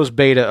 the closed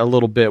beta, a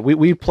little bit.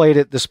 We played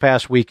it this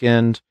past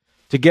weekend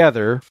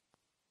together.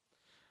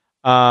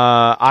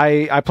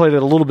 I played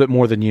it a little bit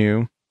more than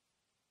you,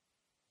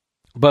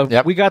 but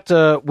yep. we got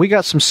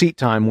some seat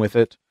time with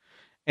it,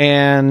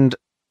 and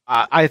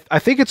I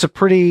think it's a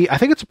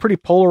pretty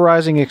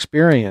polarizing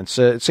experience.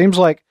 It seems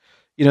like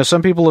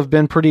some people have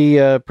been pretty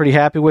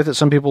happy with it.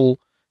 Some people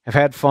have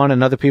had fun,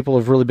 and other people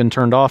have really been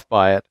turned off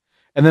by it.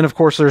 And then, of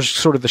course, there's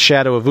sort of the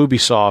shadow of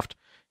Ubisoft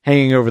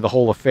hanging over the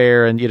whole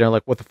affair, and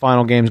like what the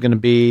final game is going to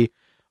be.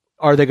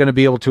 Are they going to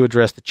be able to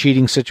address the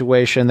cheating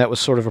situation? That was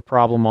sort of a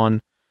problem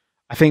on,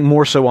 I think,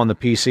 more so on the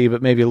PC,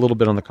 but maybe a little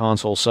bit on the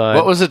console side.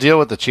 What was the deal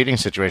with the cheating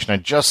situation? I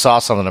just saw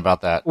something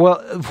about that.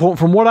 Well,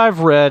 from what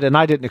I've read, and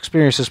I didn't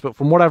experience this, but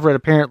from what I've read,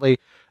 apparently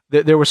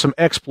there were some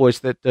exploits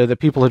that the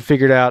people had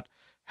figured out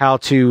how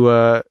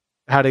to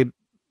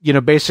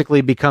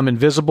basically become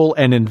invisible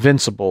and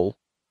invincible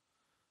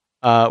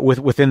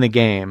within the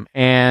game,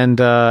 and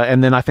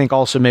then I think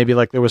also maybe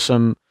like there was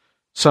some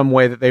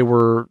way that they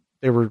were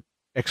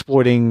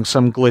exploiting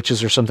some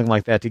glitches or something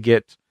like that to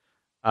get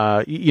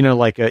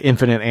like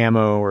infinite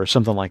ammo or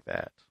something like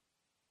that.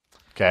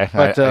 Okay,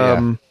 but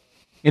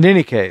in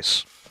any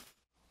case,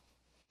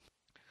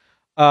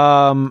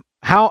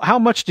 how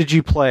much did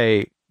you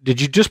play? Did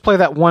you just play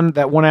that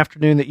one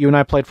afternoon that you and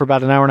I played for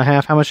about an hour and a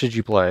half? How much did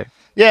you play?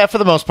 Yeah, for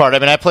the most part. I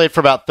mean, I played for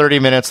about 30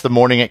 minutes the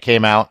morning it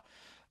came out.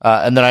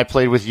 And then I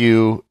played with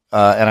you,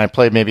 and I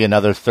played maybe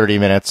another 30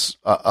 minutes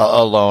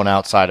alone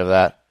outside of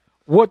that.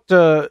 What's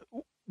the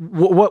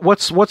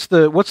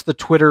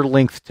Twitter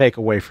length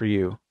takeaway for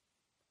you?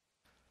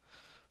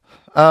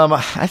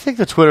 I think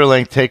the Twitter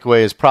length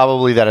takeaway is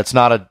probably that it's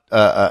not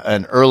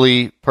an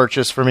early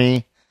purchase for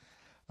me.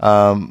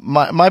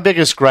 My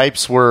biggest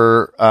gripes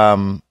were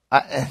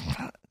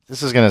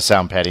this is going to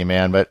sound petty,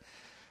 man, but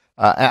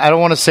I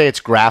don't want to say it's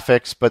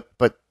graphics,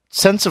 but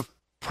sense of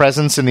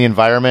presence in the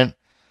environment.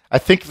 I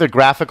think the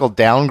graphical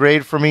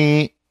downgrade for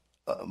me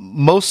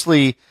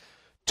mostly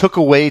took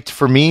away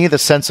for me the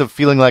sense of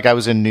feeling like I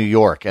was in New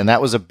York, and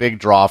that was a big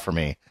draw for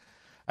me.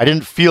 I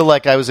didn't feel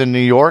like I was in New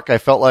York. I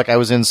felt like I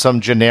was in some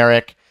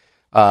generic,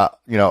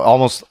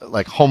 almost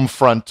like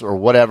Homefront or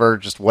whatever,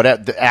 just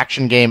whatever the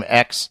Action Game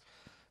X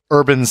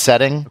urban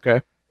setting.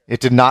 Okay, it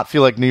did not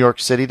feel like New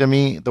York City to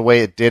me the way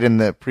it did in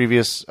the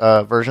previous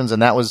versions,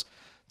 and that was.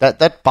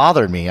 That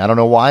bothered me. I don't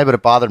know why, but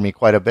it bothered me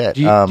quite a bit.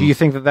 Do you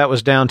think that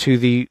was down to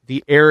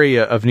the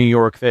area of New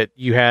York that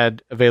you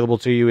had available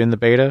to you in the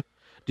beta?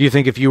 Do you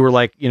think if you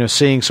were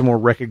seeing some more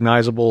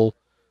recognizable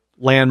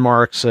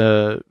landmarks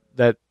that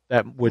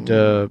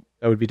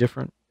would be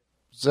different?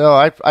 So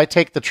I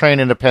take the train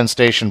into Penn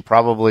Station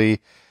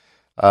probably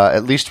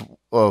at least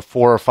 4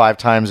 or 5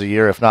 times a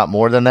year, if not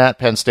more than that.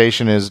 Penn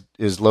Station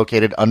is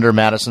located under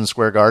Madison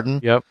Square Garden.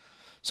 Yep.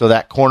 So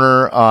that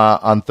corner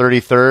on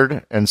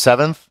 33rd and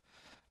 7th.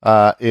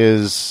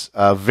 Is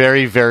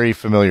very, very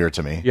familiar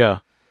to me. Yeah.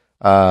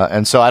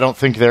 And so I don't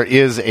think there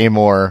is a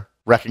more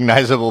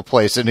recognizable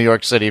place in New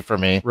York City for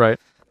me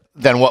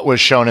than what was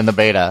shown in the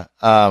beta.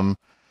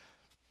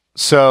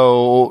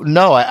 So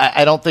no,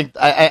 I don't think,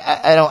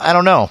 I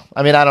don't know.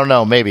 I mean, I don't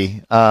know,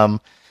 maybe. But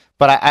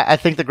I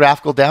think the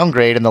graphical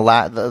downgrade and the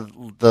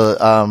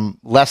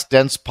less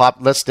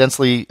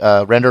densely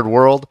rendered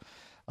world,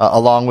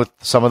 along with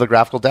some of the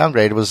graphical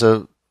downgrade was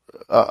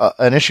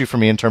an issue for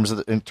me in terms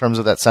of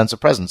that sense of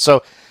presence.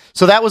 So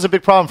that was a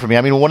big problem for me.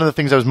 I mean, one of the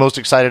things I was most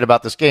excited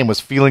about this game was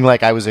feeling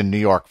like I was in New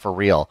York for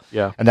real.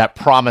 Yeah. And that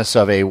promise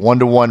of a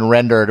 1-to-1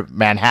 rendered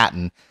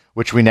Manhattan,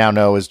 which we now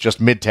know is just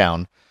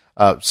Midtown,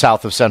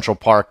 south of Central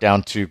Park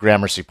down to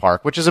Gramercy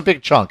Park, which is a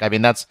big chunk. I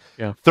mean, that's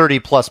 30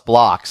 plus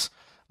blocks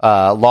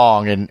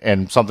long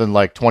and something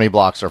like 20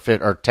 blocks or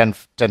 10,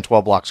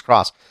 12 blocks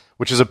across,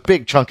 which is a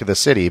big chunk of the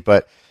city.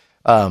 But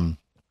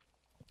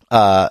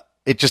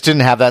it just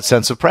didn't have that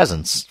sense of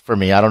presence for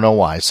me. I don't know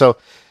why. So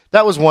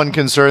that was one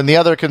concern. The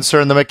other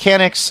concern, the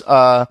mechanics,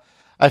 I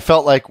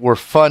felt like were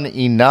fun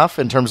enough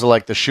in terms of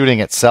like the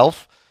shooting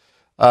itself.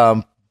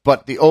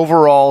 but the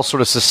overall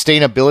sort of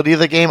sustainability of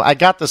the game, I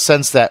got the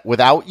sense that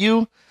without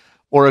you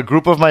or a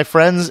group of my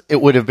friends,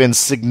 it would have been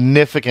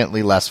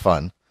significantly less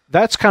fun.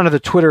 That's kind of the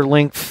Twitter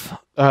length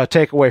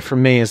takeaway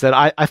from me, is that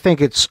I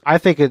think it's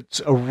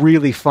a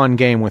really fun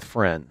game with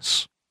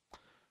friends.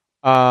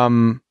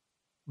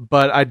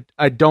 But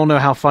I don't know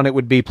how fun it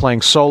would be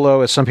playing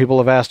solo, as some people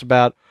have asked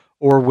about,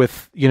 or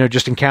with,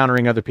 just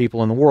encountering other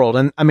people in the world.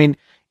 And I mean,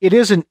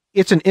 it's an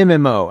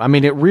MMO. I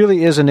mean, it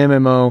really is an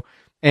MMO,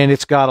 and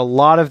it's got a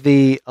lot of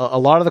the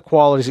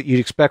qualities that you'd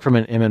expect from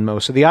an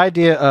MMO. So the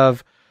idea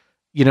of,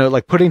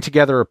 like putting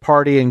together a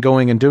party and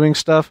going and doing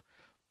stuff,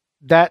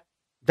 that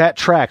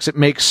tracks. It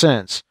makes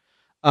sense.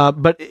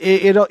 But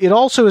it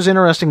also is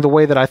interesting the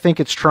way that I think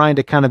it's trying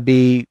to kind of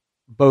be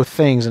both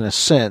things in a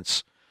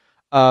sense.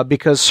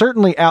 Because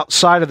certainly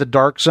outside of the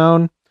dark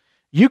zone,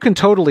 you can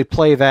totally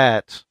play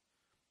that.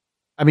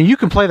 I mean, you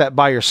can play that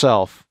by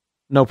yourself,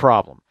 no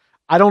problem.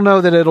 I don't know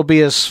that it'll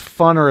be as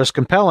fun or as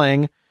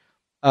compelling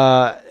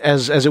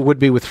as it would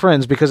be with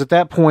friends, because at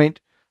that point,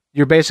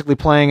 you're basically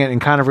playing it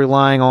and kind of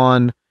relying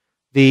on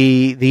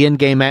the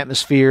in-game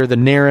atmosphere, the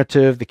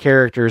narrative, the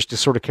characters to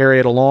sort of carry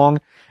it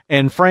along.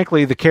 And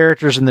frankly, the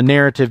characters and the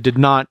narrative did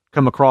not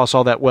come across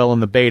all that well in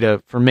the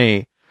beta for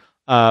me.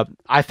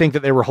 I think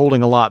that they were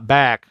holding a lot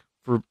back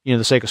for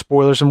the sake of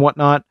spoilers and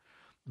whatnot,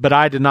 but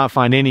I did not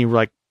find any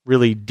like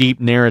really deep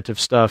narrative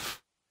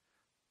stuff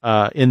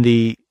in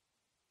the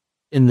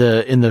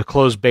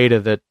closed beta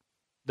that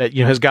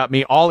has got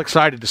me all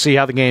excited to see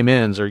how the game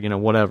ends, or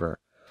whatever.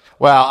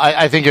 Well,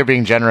 I think you're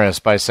being generous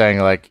by saying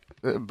like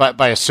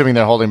by assuming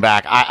they're holding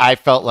back. I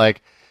felt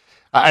like,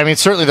 I mean,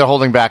 certainly they're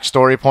holding back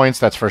story points,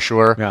 that's for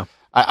sure. Yeah.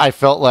 I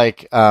felt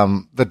like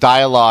the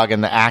dialogue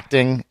and the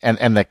acting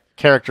and the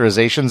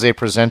characterizations they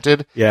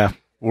presented,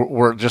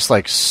 were just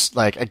like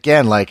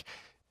again, like,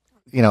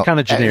 kind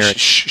of generic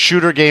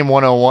shooter game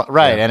 101,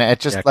 right? Yeah. And it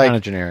just like kind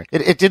of generic.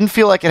 It didn't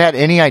feel like it had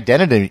any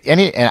identity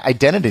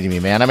to me,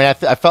 man. I mean,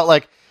 I felt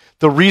like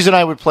the reason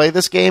I would play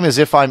this game is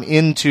if I'm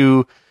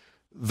into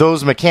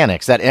those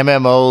mechanics, that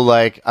MMO.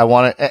 Like I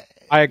want to.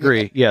 I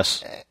agree.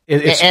 Yes,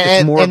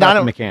 it's more about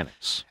the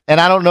mechanics. And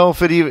I don't know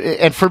if it even.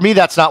 And for me,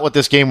 that's not what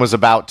this game was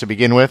about to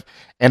begin with.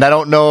 And I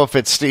don't know if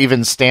it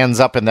even stands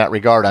up in that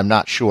regard. I'm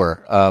not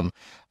sure.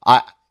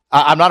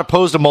 I'm not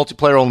opposed to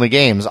multiplayer-only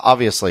games,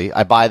 obviously.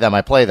 I buy them,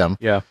 I play them.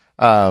 Yeah.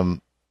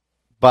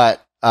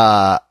 But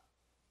I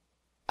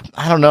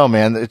don't know,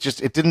 man.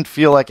 It didn't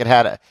feel like it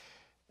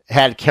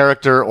had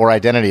character or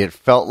identity. It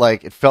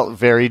felt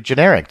very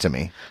generic to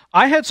me.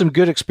 I had some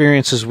good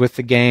experiences with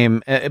the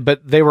game,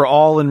 but they were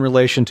all in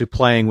relation to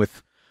playing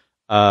with,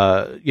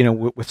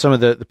 with some of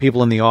the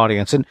people in the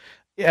audience. And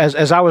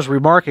as I was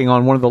remarking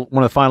on one of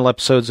the final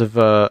episodes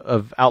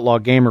of Outlaw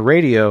Gamer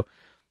Radio,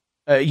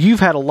 you've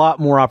had a lot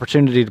more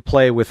opportunity to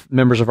play with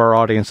members of our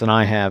audience than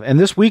I have, and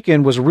this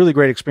weekend was a really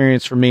great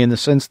experience for me in the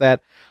sense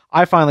that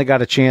I finally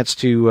got a chance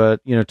to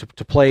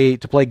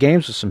play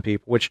games with some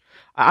people, which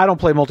I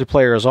don't play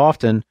multiplayer as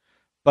often,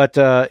 but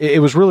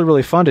it was really,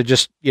 really fun to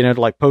just to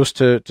like post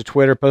to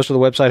Twitter, post to the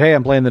website, hey,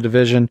 I'm playing the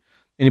Division.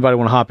 Anybody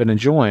want to hop in and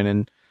join?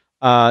 And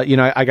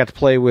I got to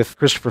play with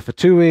Christopher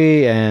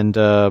Fatui and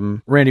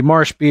Randy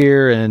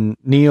Marshbeer and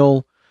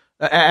Neil.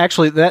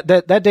 Actually, that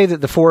day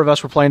that the four of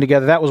us were playing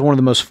together, that was one of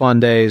the most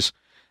fun days.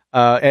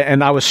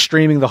 And I was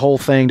streaming the whole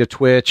thing to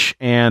Twitch,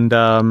 and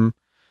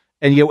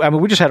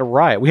we just had a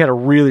riot. We had a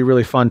really,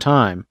 really fun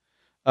time,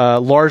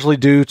 largely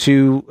due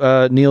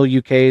to Neil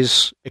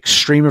UK's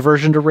extreme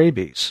aversion to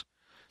rabies.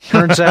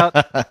 Turns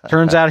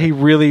out he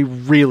really,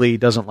 really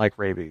doesn't like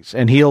rabies,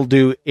 and he'll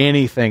do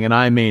anything, and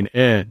I mean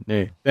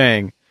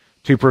anything,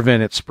 to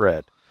prevent its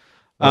spread.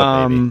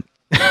 But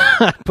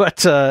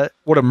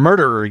what a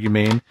murderer, you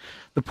mean?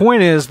 The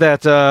point is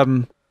that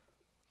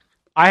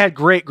I had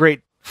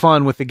great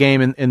fun with the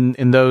game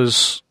in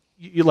those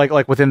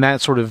like within that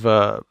sort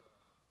of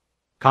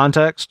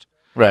context,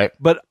 right?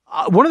 But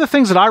one of the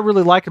things that I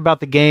really like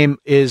about the game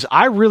is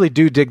I really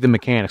do dig the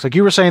mechanics. Like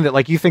you were saying that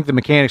like you think the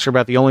mechanics are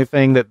about the only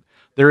thing that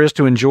there is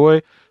to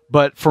enjoy.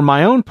 But for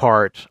my own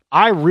part,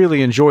 I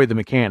really enjoy the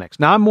mechanics.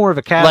 Now, I'm more of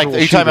a casual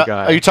shooter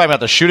guy. Are you talking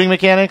about the shooting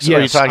mechanics? Yes, or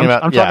are you talking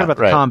I'm talking about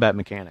the combat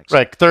mechanics.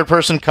 Right,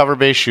 third-person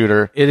cover-based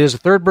shooter. It is a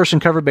third-person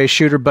cover-based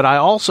shooter, but I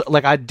also,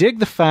 I dig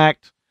the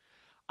fact,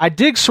 I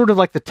dig sort of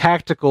like the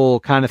tactical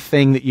kind of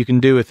thing that you can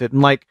do with it.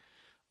 And like,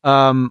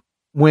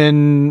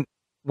 when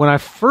I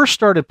first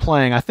started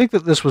playing, I think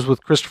that this was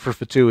with Christopher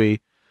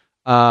Fatui,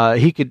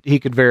 he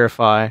could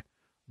verify,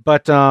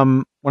 but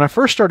when I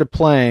first started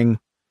playing,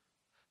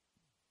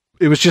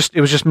 it was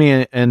just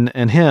me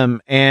and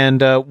him,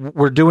 and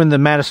we're doing the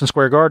Madison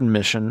Square Garden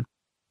mission,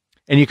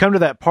 and you come to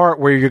that part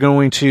where you're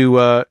going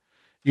to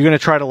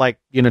try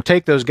to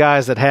take those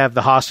guys that have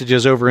the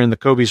hostages over in the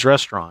Kobe's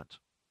restaurant,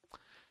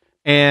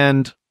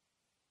 and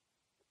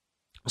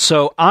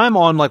so I'm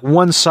on like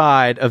one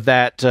side of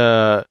that,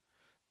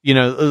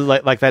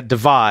 like that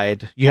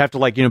divide. You have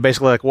to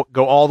basically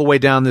go all the way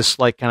down this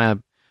like kind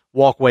of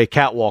walkway,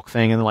 catwalk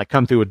thing, and then like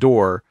come through a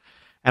door.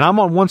 And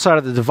I'm on one side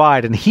of the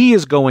divide, and he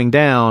is going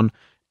down,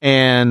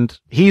 and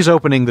he's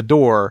opening the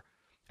door.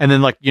 and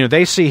then like,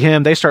 they see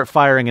him, they start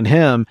firing at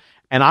him,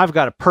 and I've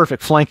got a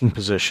perfect flanking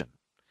position.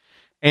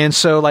 And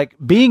so like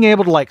being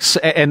able to like,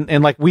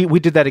 and like we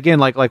did that again,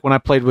 like when I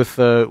played with,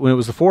 when it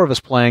was the 4 of us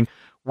playing,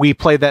 we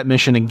played that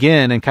mission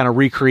again and kind of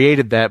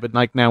recreated that, but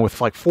like now with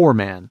like a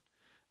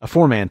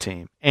 4-man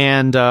team.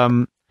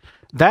 And,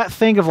 that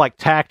thing of like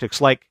tactics,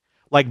 like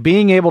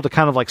being able to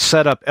kind of like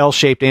set up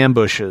L-shaped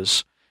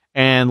ambushes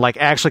and like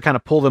actually kind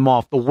of pull them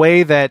off the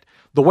way that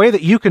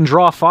you can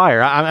draw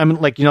fire.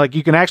 I'm like, like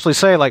you can actually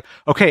say like,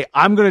 okay,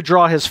 I'm going to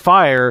draw his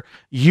fire.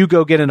 You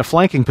go get in a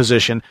flanking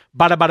position,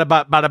 bada, bada,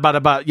 bada, bada,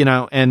 bada,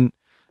 bada,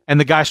 and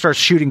the guy starts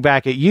shooting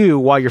back at you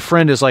while your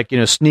friend is like,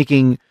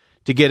 sneaking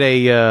to get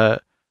a,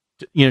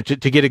 to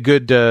get a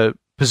good,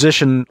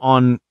 position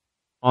on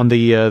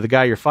the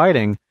guy you're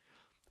fighting.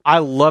 I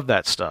love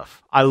that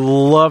stuff.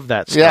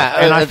 Yeah.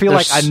 And I feel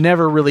like I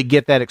never really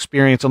get that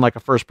experience on like a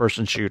first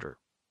person shooter.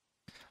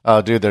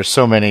 Oh, dude, there's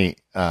so many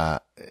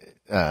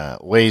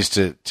ways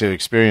to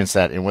experience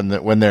that, and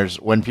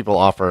when people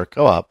offer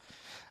co-op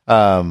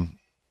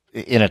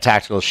in a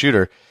tactical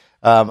shooter,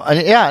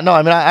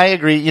 I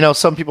agree.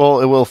 Some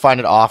people will find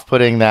it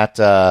off-putting that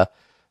the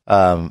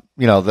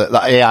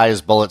AI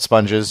is bullet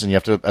sponges, and you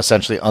have to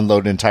essentially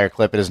unload an entire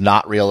clip. It is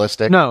not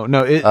realistic. No, in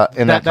that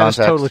context. That is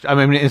totally.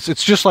 I mean,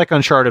 it's just like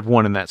Uncharted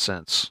 1 in that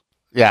sense.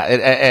 Yeah,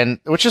 and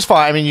which is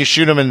fine. I mean, you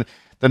shoot them and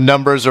the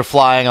numbers are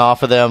flying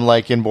off of them,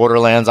 like in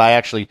Borderlands.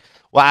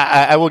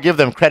 I will give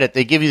them credit.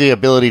 They give you the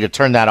ability to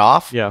turn that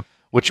off. Yeah.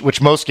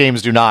 Which most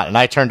games do not. And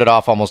I turned it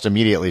off almost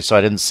immediately, so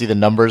I didn't see the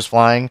numbers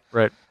flying.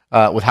 Right.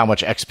 With how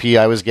much XP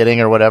I was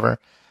getting or whatever.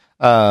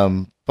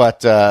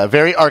 But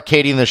very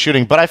arcadey in the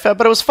shooting. But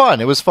it was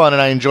fun. It was fun,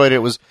 and I enjoyed it. It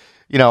was,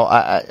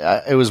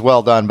 it was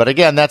well done. But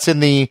again, that's in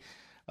the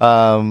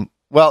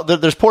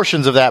there's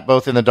portions of that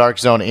both in the Dark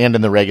Zone and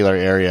in the regular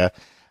area.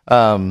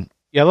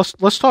 Yeah,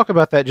 let's talk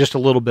about that just a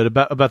little bit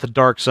about the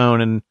Dark Zone,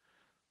 and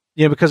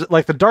because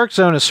like the Dark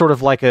Zone is sort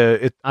of like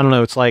I don't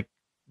know, it's like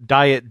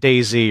Diet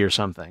DayZ or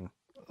something.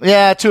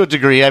 Yeah, to a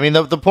degree. I mean,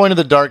 the point of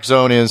the Dark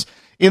Zone is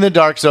in the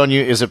Dark Zone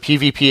is a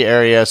PvP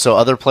area, so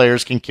other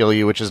players can kill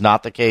you, which is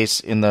not the case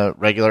in the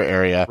regular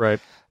area.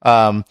 Right.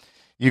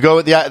 You go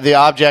with the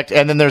object,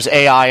 and then there's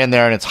AI in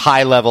there, and it's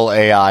high level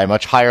AI,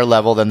 much higher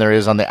level than there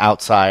is on the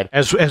outside.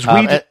 As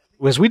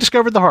we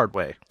discovered the hard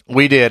way.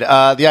 We did.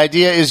 The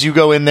idea is you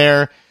go in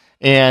there,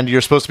 and you're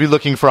supposed to be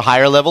looking for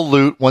higher level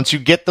loot. Once you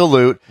get the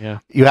loot,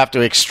 you have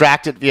to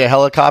extract it via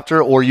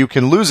helicopter, or you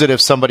can lose it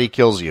if somebody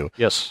kills you.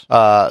 Yes.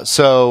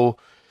 There's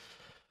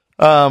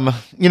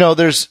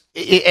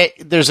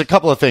a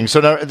couple of things. So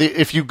now,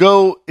 if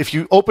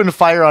you open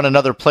fire on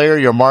another player,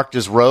 you're marked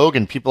as rogue,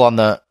 and people on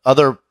the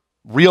other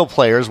real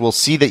players will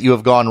see that you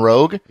have gone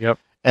rogue. Yep.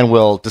 And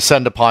will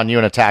descend upon you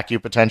and attack you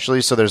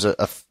potentially. So there's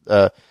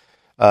a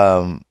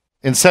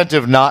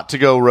incentive not to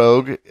go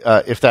rogue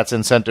if that's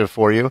incentive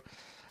for you.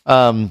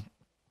 The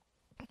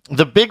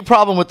big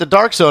problem with the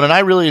Dark Zone, and I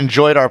really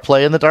enjoyed our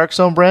play in the Dark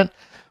Zone, Brent,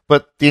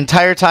 but the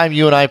entire time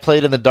you and I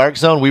played in the Dark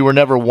Zone, we were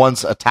never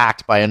once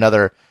attacked by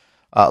another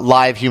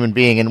live human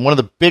being. And one of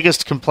the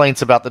biggest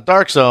complaints about the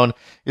Dark Zone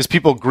is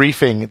people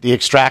griefing the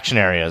extraction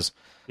areas.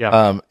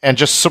 Yeah. And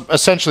just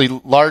essentially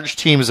large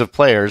teams of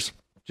players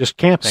just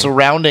camping,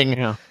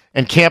 surrounding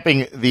and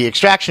camping the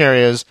extraction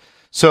areas.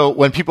 So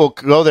when people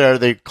go there,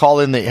 they call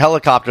in the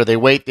helicopter, they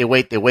wait till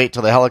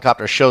the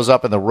helicopter shows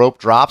up and the rope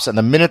drops. And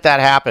the minute that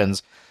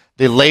happens,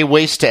 they lay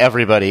waste to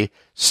everybody,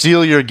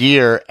 steal your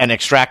gear, and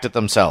extract it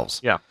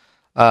themselves. Yeah.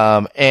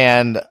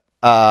 And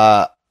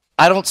I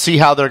don't see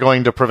how they're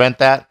going to prevent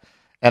that.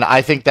 And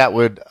I think that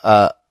would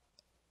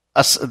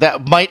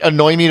that might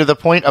annoy me to the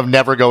point of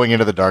never going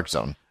into the Dark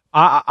Zone.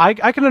 I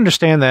can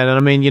understand that. And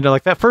I mean,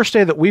 like that first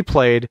day that we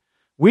played,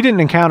 we didn't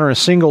encounter a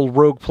single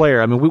rogue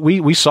player. I mean,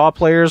 we saw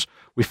players.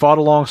 We fought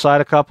alongside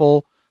a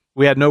couple.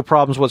 We had no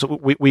problems.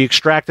 We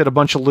extracted a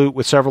bunch of loot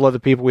with several other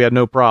people. We had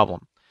no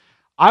problem.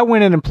 I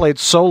went in and played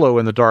solo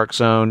in the Dark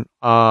Zone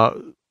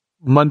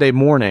Monday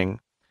morning,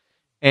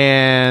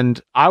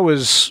 and I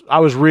was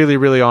really,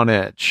 really on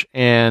edge.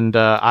 And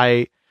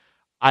I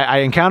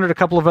encountered a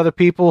couple of other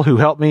people who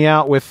helped me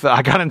out with.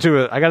 I got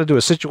into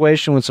a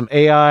situation with some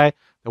AI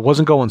that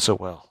wasn't going so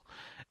well.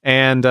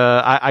 And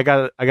I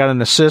got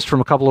an assist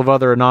from a couple of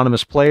other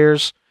anonymous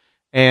players,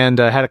 and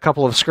had a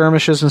couple of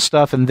skirmishes and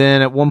stuff. And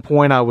then at one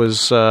point I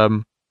was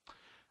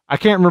I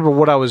can't remember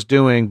what I was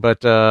doing,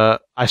 but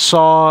I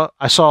saw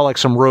like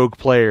some rogue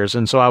players,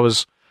 and so I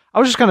was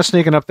just kind of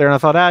sneaking up there, and I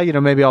thought,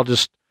 maybe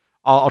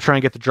I'll try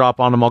and get the drop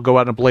on them. I'll go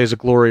out in a blaze of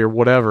glory or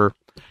whatever.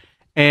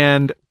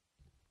 And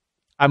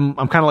I'm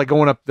kind of like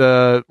going up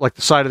the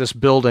side of this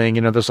building,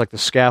 there's like the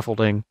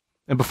scaffolding.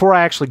 And before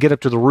I actually get up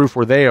to the roof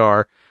where they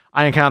are,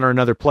 I encounter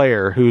another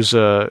player who's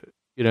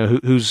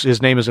whose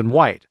his name is in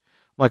white.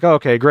 I'm like, oh,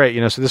 okay,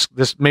 great. So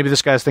this maybe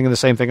this guy's thinking the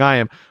same thing I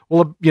am.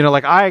 Well,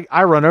 like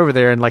I run over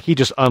there and like he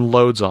just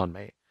unloads on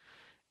me.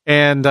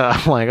 And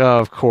I'm like, oh,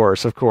 of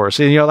course.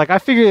 And, like I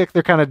figure like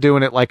they're kind of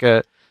doing it like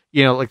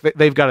like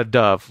they've got a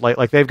dove.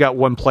 Like they've got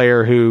one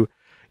player who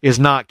is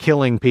not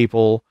killing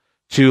people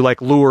to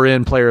like lure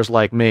in players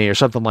like me or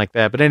something like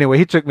that. But anyway,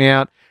 he took me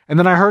out, and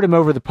then I heard him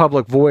over the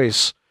public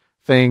voice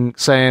thing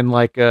saying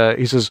like,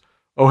 he says,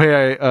 "Oh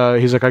hey,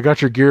 he's like, I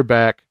got your gear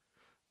back.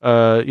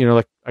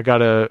 Like I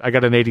got an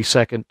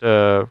 80-second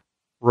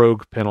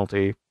rogue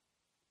penalty,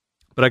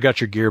 but I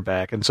got your gear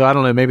back." And so I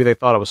don't know, maybe they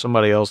thought it was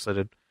somebody else that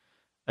had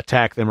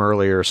attacked them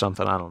earlier or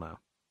something. I don't know.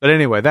 But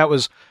anyway, that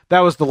was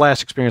the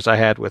last experience I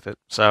had with it.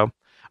 So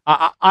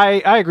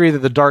I agree that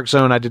the Dark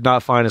Zone I did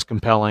not find as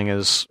compelling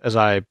as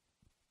I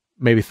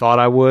maybe thought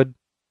I would.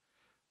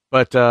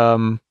 But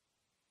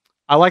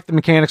I like the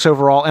mechanics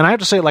overall, and I have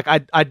to say, like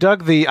I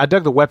dug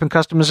the weapon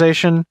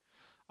customization.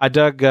 I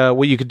dug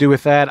what you could do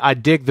with that. I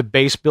dig the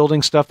base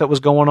building stuff that was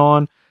going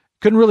on.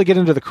 Couldn't really get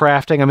into the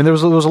crafting. I mean, there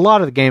was a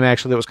lot of the game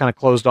actually that was kind of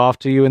closed off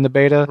to you in the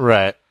beta.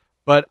 Right.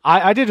 But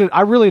I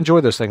really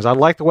enjoyed those things. I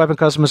like the weapon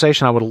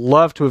customization. I would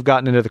love to have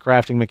gotten into the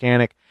crafting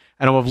mechanic,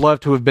 and I would have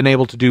loved to have been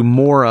able to do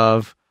more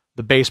of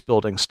the base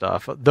building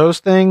stuff. Those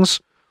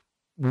things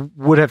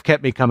would have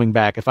kept me coming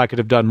back if I could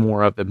have done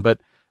more of them.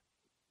 But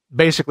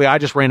basically, I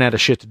just ran out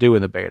of shit to do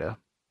in the beta.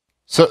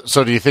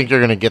 So do you think you're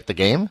going to get the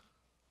game?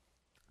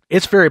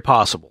 It's very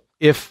possible.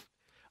 If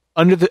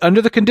under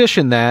the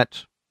condition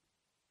that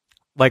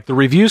like the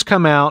reviews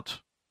come out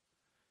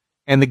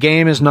and the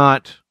game is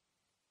not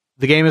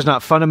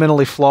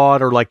fundamentally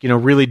flawed or like,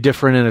 really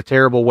different in a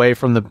terrible way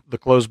from the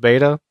closed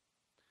beta,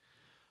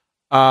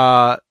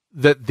 that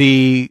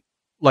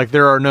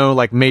there are no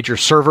like major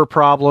server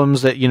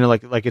problems that,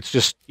 like it's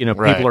just,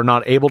 Right. People are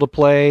not able to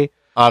play.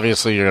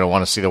 Obviously, you're going to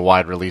want to see the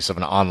wide release of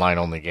an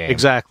online-only game.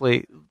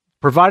 Exactly.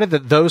 Provided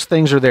that those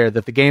things are there,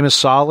 that the game is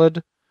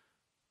solid,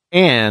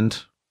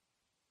 and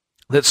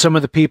that some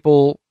of the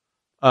people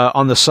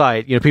on the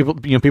site,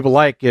 people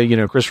like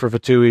Christopher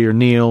Fatui or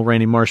Neil,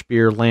 Randy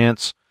Marshbeer,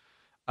 Lance,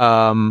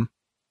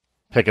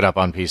 pick it up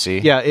on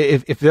PC. Yeah,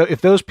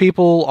 if those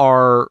people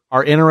are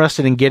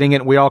interested in getting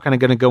it, we all kind of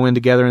going to go in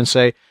together and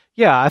say,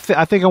 yeah, I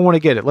think I want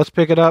to get it. Let's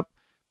pick it up.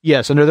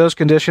 Yes, under those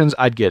conditions,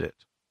 I'd get it.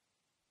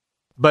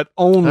 But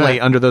only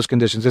under those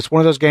conditions. It's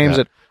one of those games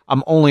that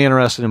I'm only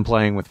interested in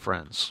playing with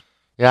friends.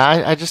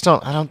 Yeah, I just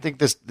don't. I don't think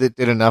this did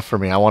enough for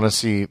me. I want to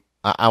see.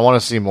 I want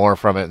to see more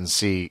from it and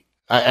see.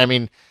 I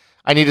mean,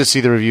 I need to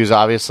see the reviews,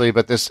 obviously,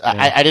 but this.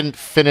 Yeah. I didn't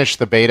finish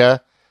the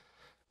beta.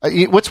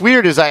 What's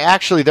weird is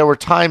there were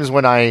times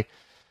when I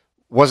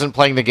wasn't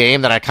playing the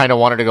game that I kind of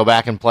wanted to go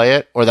back and play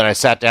it, or that I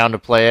sat down to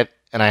play it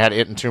and I had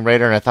it in Tomb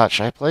Raider and I thought,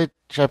 should I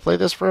play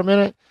this for a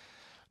minute?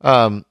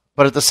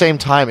 But at the same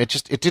time, it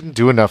didn't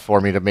do enough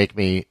for me to make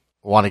me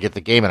want to get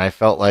the game, and I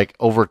felt like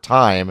over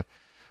time,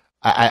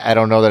 I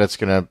don't know that it's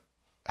going to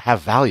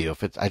have value.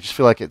 I just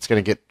feel like it's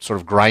going to get sort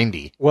of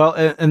grindy. Well,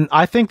 and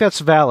I think that's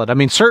valid. I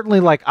mean, certainly,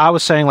 like I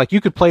was saying, like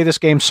you could play this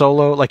game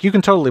solo. Like you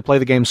can totally play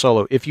the game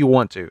solo if you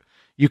want to.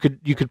 You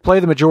could play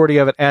the majority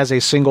of it as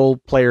a single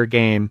player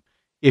game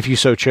if you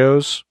so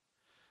chose.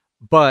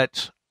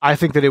 But I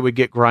think that it would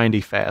get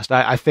grindy fast.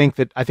 I think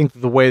that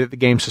the way that the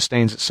game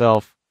sustains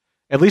itself,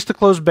 at least the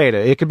closed beta,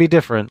 it could be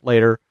different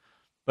later,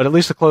 but at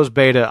least the closed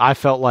beta, I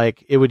felt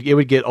like it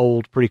would get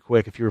old pretty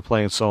quick if you were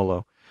playing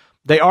solo.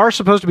 They are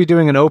supposed to be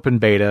doing an open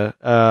beta.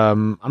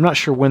 I'm not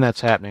sure when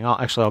that's happening.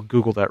 I'll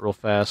Google that real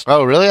fast.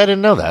 Oh, really? I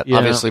didn't know that. Yeah.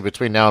 Obviously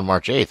between now and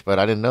March 8th, but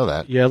I didn't know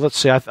that. Yeah, let's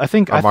see. I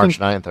think March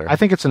 9th. I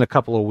think it's in a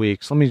couple of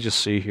weeks. Let me just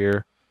see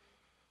here.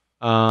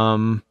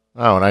 And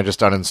I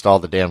just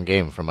uninstalled the damn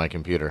game from my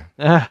computer.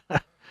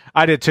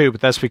 I did too, but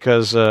that's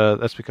because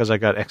I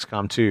got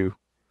XCOM 2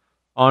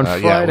 on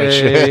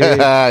Friday.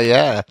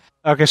 Yeah.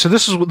 Okay, so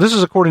this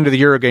is according to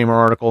the Eurogamer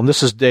article, and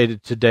this is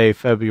dated today,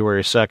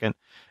 February 2nd.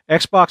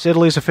 Xbox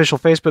Italy's official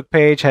Facebook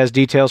page has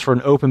details for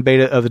an open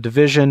beta of The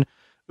Division.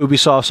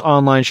 Ubisoft's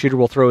online shooter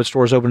will throw its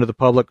doors open to the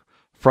public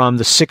from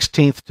the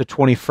 16th to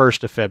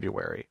 21st of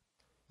February.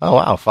 Oh,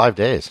 wow, 5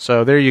 days.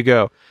 So there you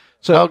go.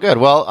 So, good.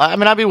 Well, I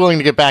mean, I'd be willing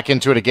to get back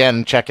into it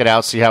again, check it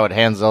out, see how it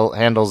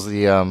handles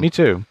the... Me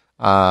too.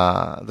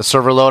 The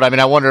server load. I mean,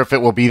 I wonder if it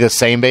will be the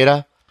same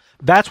beta.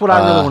 That's what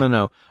I really want to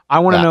know. I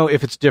want to know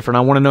if it's different.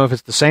 I want to know if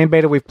it's the same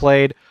beta we've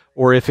played,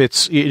 or if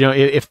it's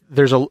if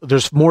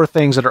there's more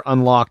things that are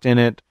unlocked in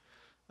it.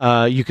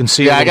 You can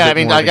see. Yeah, I got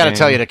to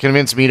tell you, to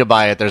convince me to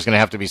buy it, there's going to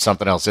have to be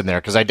something else in there,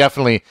 because I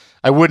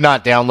would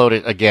not download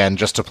it again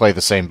just to play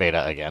the same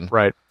beta again.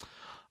 Right.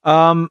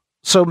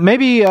 So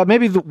maybe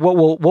what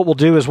we'll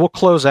do is we'll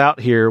close out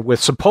here with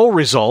some poll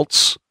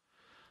results.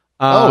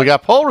 We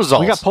got poll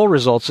results. We got poll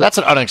results. That's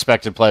an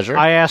unexpected pleasure.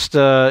 I asked,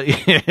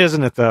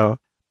 isn't it though?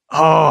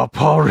 Oh,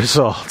 poll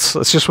results.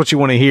 That's just what you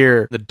want to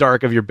hear in the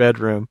dark of your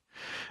bedroom.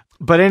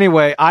 But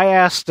anyway, I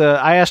asked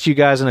you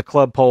guys in a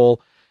club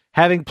poll,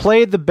 having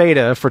played the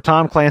beta for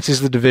Tom Clancy's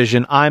The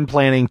Division, I'm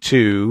planning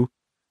to ...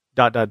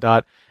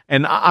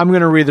 And I'm going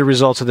to read the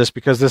results of this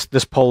because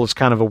this poll is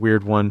kind of a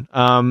weird one.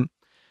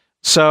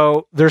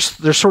 So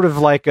there's sort of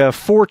like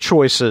 4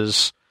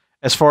 choices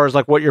as far as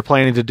like what you're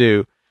planning to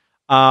do.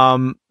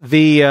 The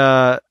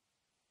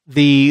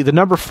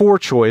number 4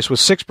 choice with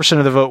 6%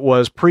 of the vote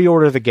was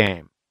pre-order the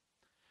game.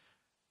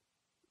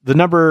 The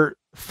number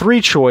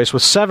 3 choice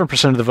with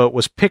 7% of the vote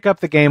was pick up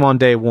the game on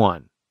day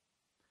 1.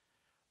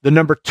 The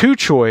number 2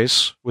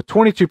 choice, with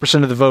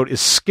 22% of the vote,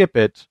 is skip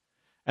it.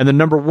 And the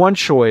number 1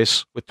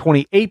 choice, with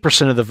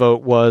 28% of the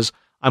vote, was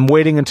I'm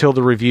waiting until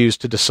the reviews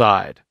to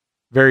decide.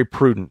 Very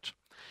prudent.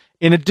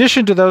 In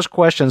addition to those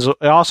questions,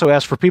 I also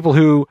asked for people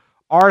who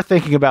are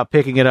thinking about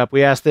picking it up.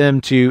 We asked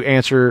them to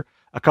answer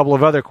a couple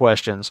of other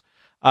questions.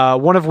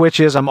 One of which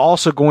is, I'm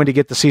also going to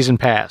get the season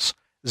pass.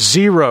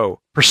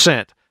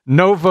 0%.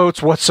 No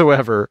votes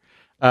whatsoever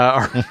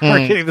are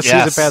getting the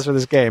season pass for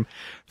this game.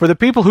 For the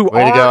people who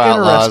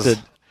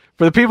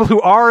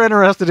are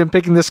interested in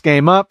picking this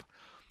game up,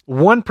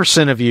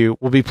 1% of you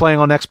will be playing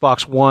on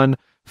Xbox One,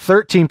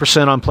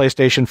 13% on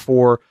PlayStation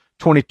 4,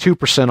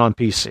 22% on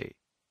PC.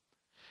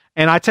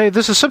 And I tell you,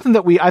 this is something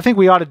that I think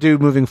we ought to do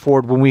moving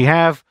forward when we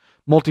have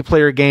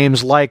multiplayer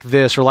games like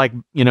this, or like,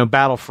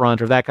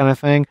 Battlefront or that kind of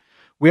thing.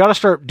 We ought to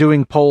start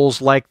doing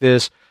polls like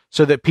this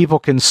so that people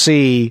can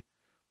see,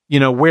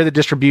 where the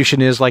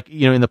distribution is, like,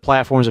 in the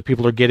platforms that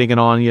people are getting it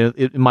on.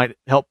 It might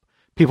help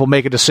people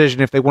make a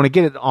decision if they want to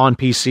get it on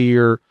PC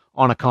or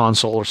on a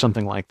console or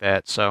something like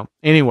that. So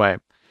anyway,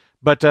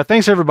 but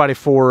thanks everybody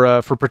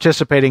for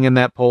participating in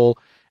that poll,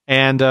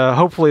 and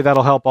hopefully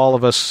that'll help all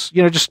of us,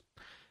 just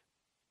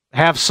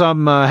have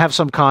some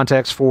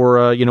context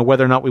for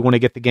whether or not we want to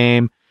get the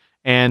game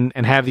and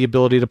have the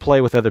ability to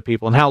play with other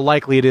people, and how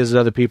likely it is that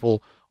other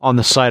people on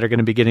the site are going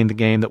to be getting the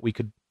game that we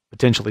could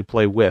potentially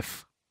play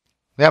with.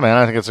 Yeah, man,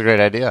 I think it's a great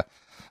idea.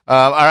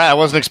 All right, I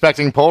wasn't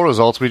expecting poll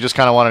results. We just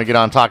kind of wanted to get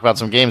on and talk about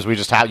some games. We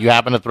just you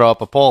happened to throw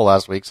up a poll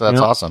last week, so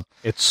that's awesome.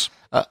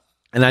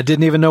 And I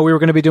didn't even know we were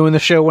going to be doing the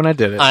show when I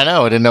did it. I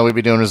know, I didn't know we'd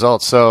be doing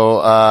results.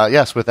 So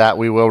yes, with that,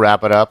 we will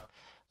wrap it up.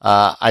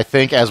 I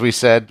think, as we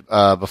said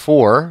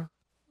before,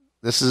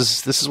 this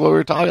is what we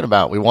were talking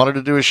about. We wanted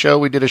to do a show.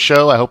 We did a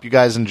show. I hope you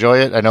guys enjoy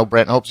it. I know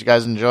Brent hopes you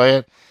guys enjoy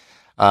it.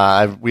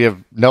 We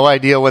have no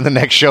idea when the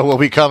next show will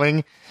be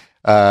coming.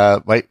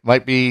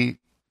 Might be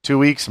 2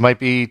 weeks, might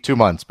be 2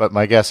 months, but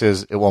my guess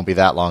is it won't be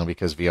that long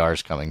because VR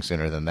is coming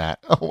sooner than that.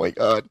 Oh my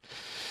God!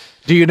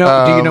 Do you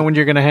know when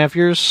you're going to have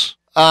yours?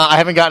 I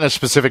haven't gotten a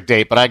specific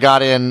date, but I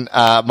got in.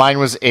 Mine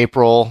was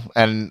April,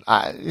 and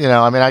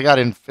I got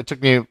in. It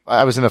took me.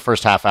 I was in the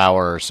first half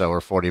hour or so, or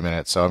 40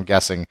 minutes. So I'm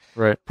guessing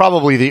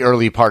probably the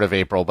early part of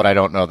April, but I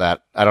don't know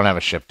that. I don't have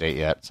a ship date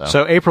yet.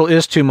 So April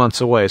is 2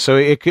 months away. So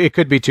it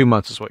could be 2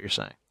 months, is what you're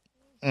saying.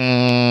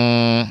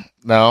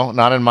 No,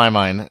 not in my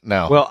mind.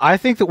 No. Well, I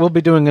think that we'll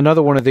be doing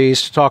another one of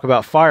these to talk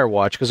about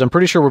Firewatch, because I'm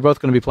pretty sure we're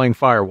both going to be playing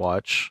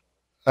Firewatch.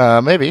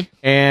 Maybe.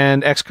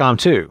 And XCOM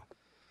 2.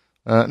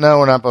 No,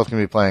 we're not both going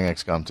to be playing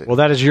XCOM 2. Well,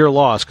 that is your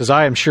loss, because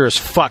I am sure as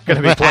fuck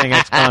going to be playing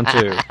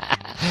XCOM 2.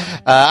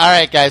 All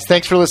right, guys.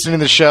 Thanks for listening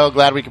to the show.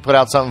 Glad we could put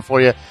out something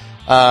for you.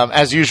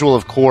 As usual,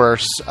 of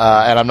course,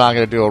 and I'm not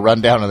going to do a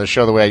rundown of the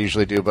show the way I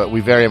usually do, but we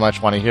very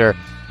much want to hear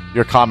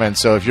your comments.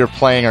 So if you're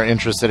playing or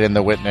interested in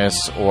The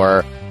Witness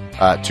or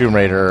Tomb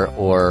Raider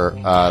or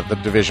The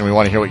Division, we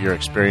want to hear what your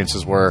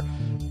experiences were.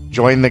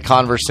 Join the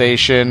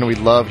conversation. We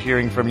love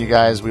hearing from you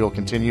guys. We will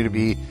continue to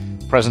be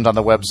present on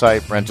the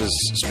website. Brent is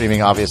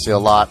streaming obviously a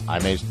lot. I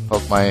may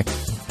poke my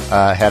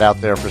head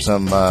out there for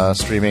some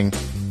streaming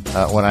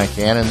when I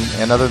can.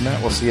 And other than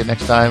that, we'll see you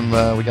next time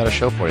we got a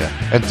show for you.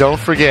 And don't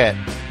forget,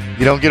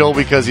 you don't get old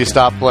because you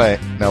stop playing.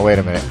 No, wait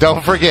a minute.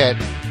 Don't forget,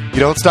 you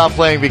don't stop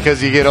playing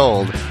because you get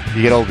old.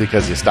 You get old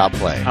because you stop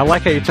playing. I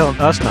like how you're telling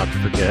us not to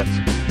forget.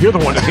 You're the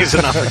one that needs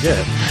to not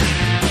forget.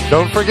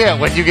 Don't forget,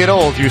 when you get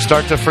old, you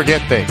start to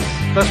forget things.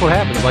 That's what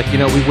happens. Like,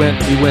 we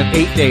went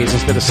 8 days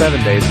instead of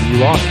 7 days, and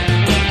you lost it.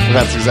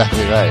 That's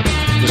exactly right.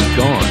 Just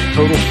gone.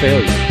 Total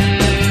failure.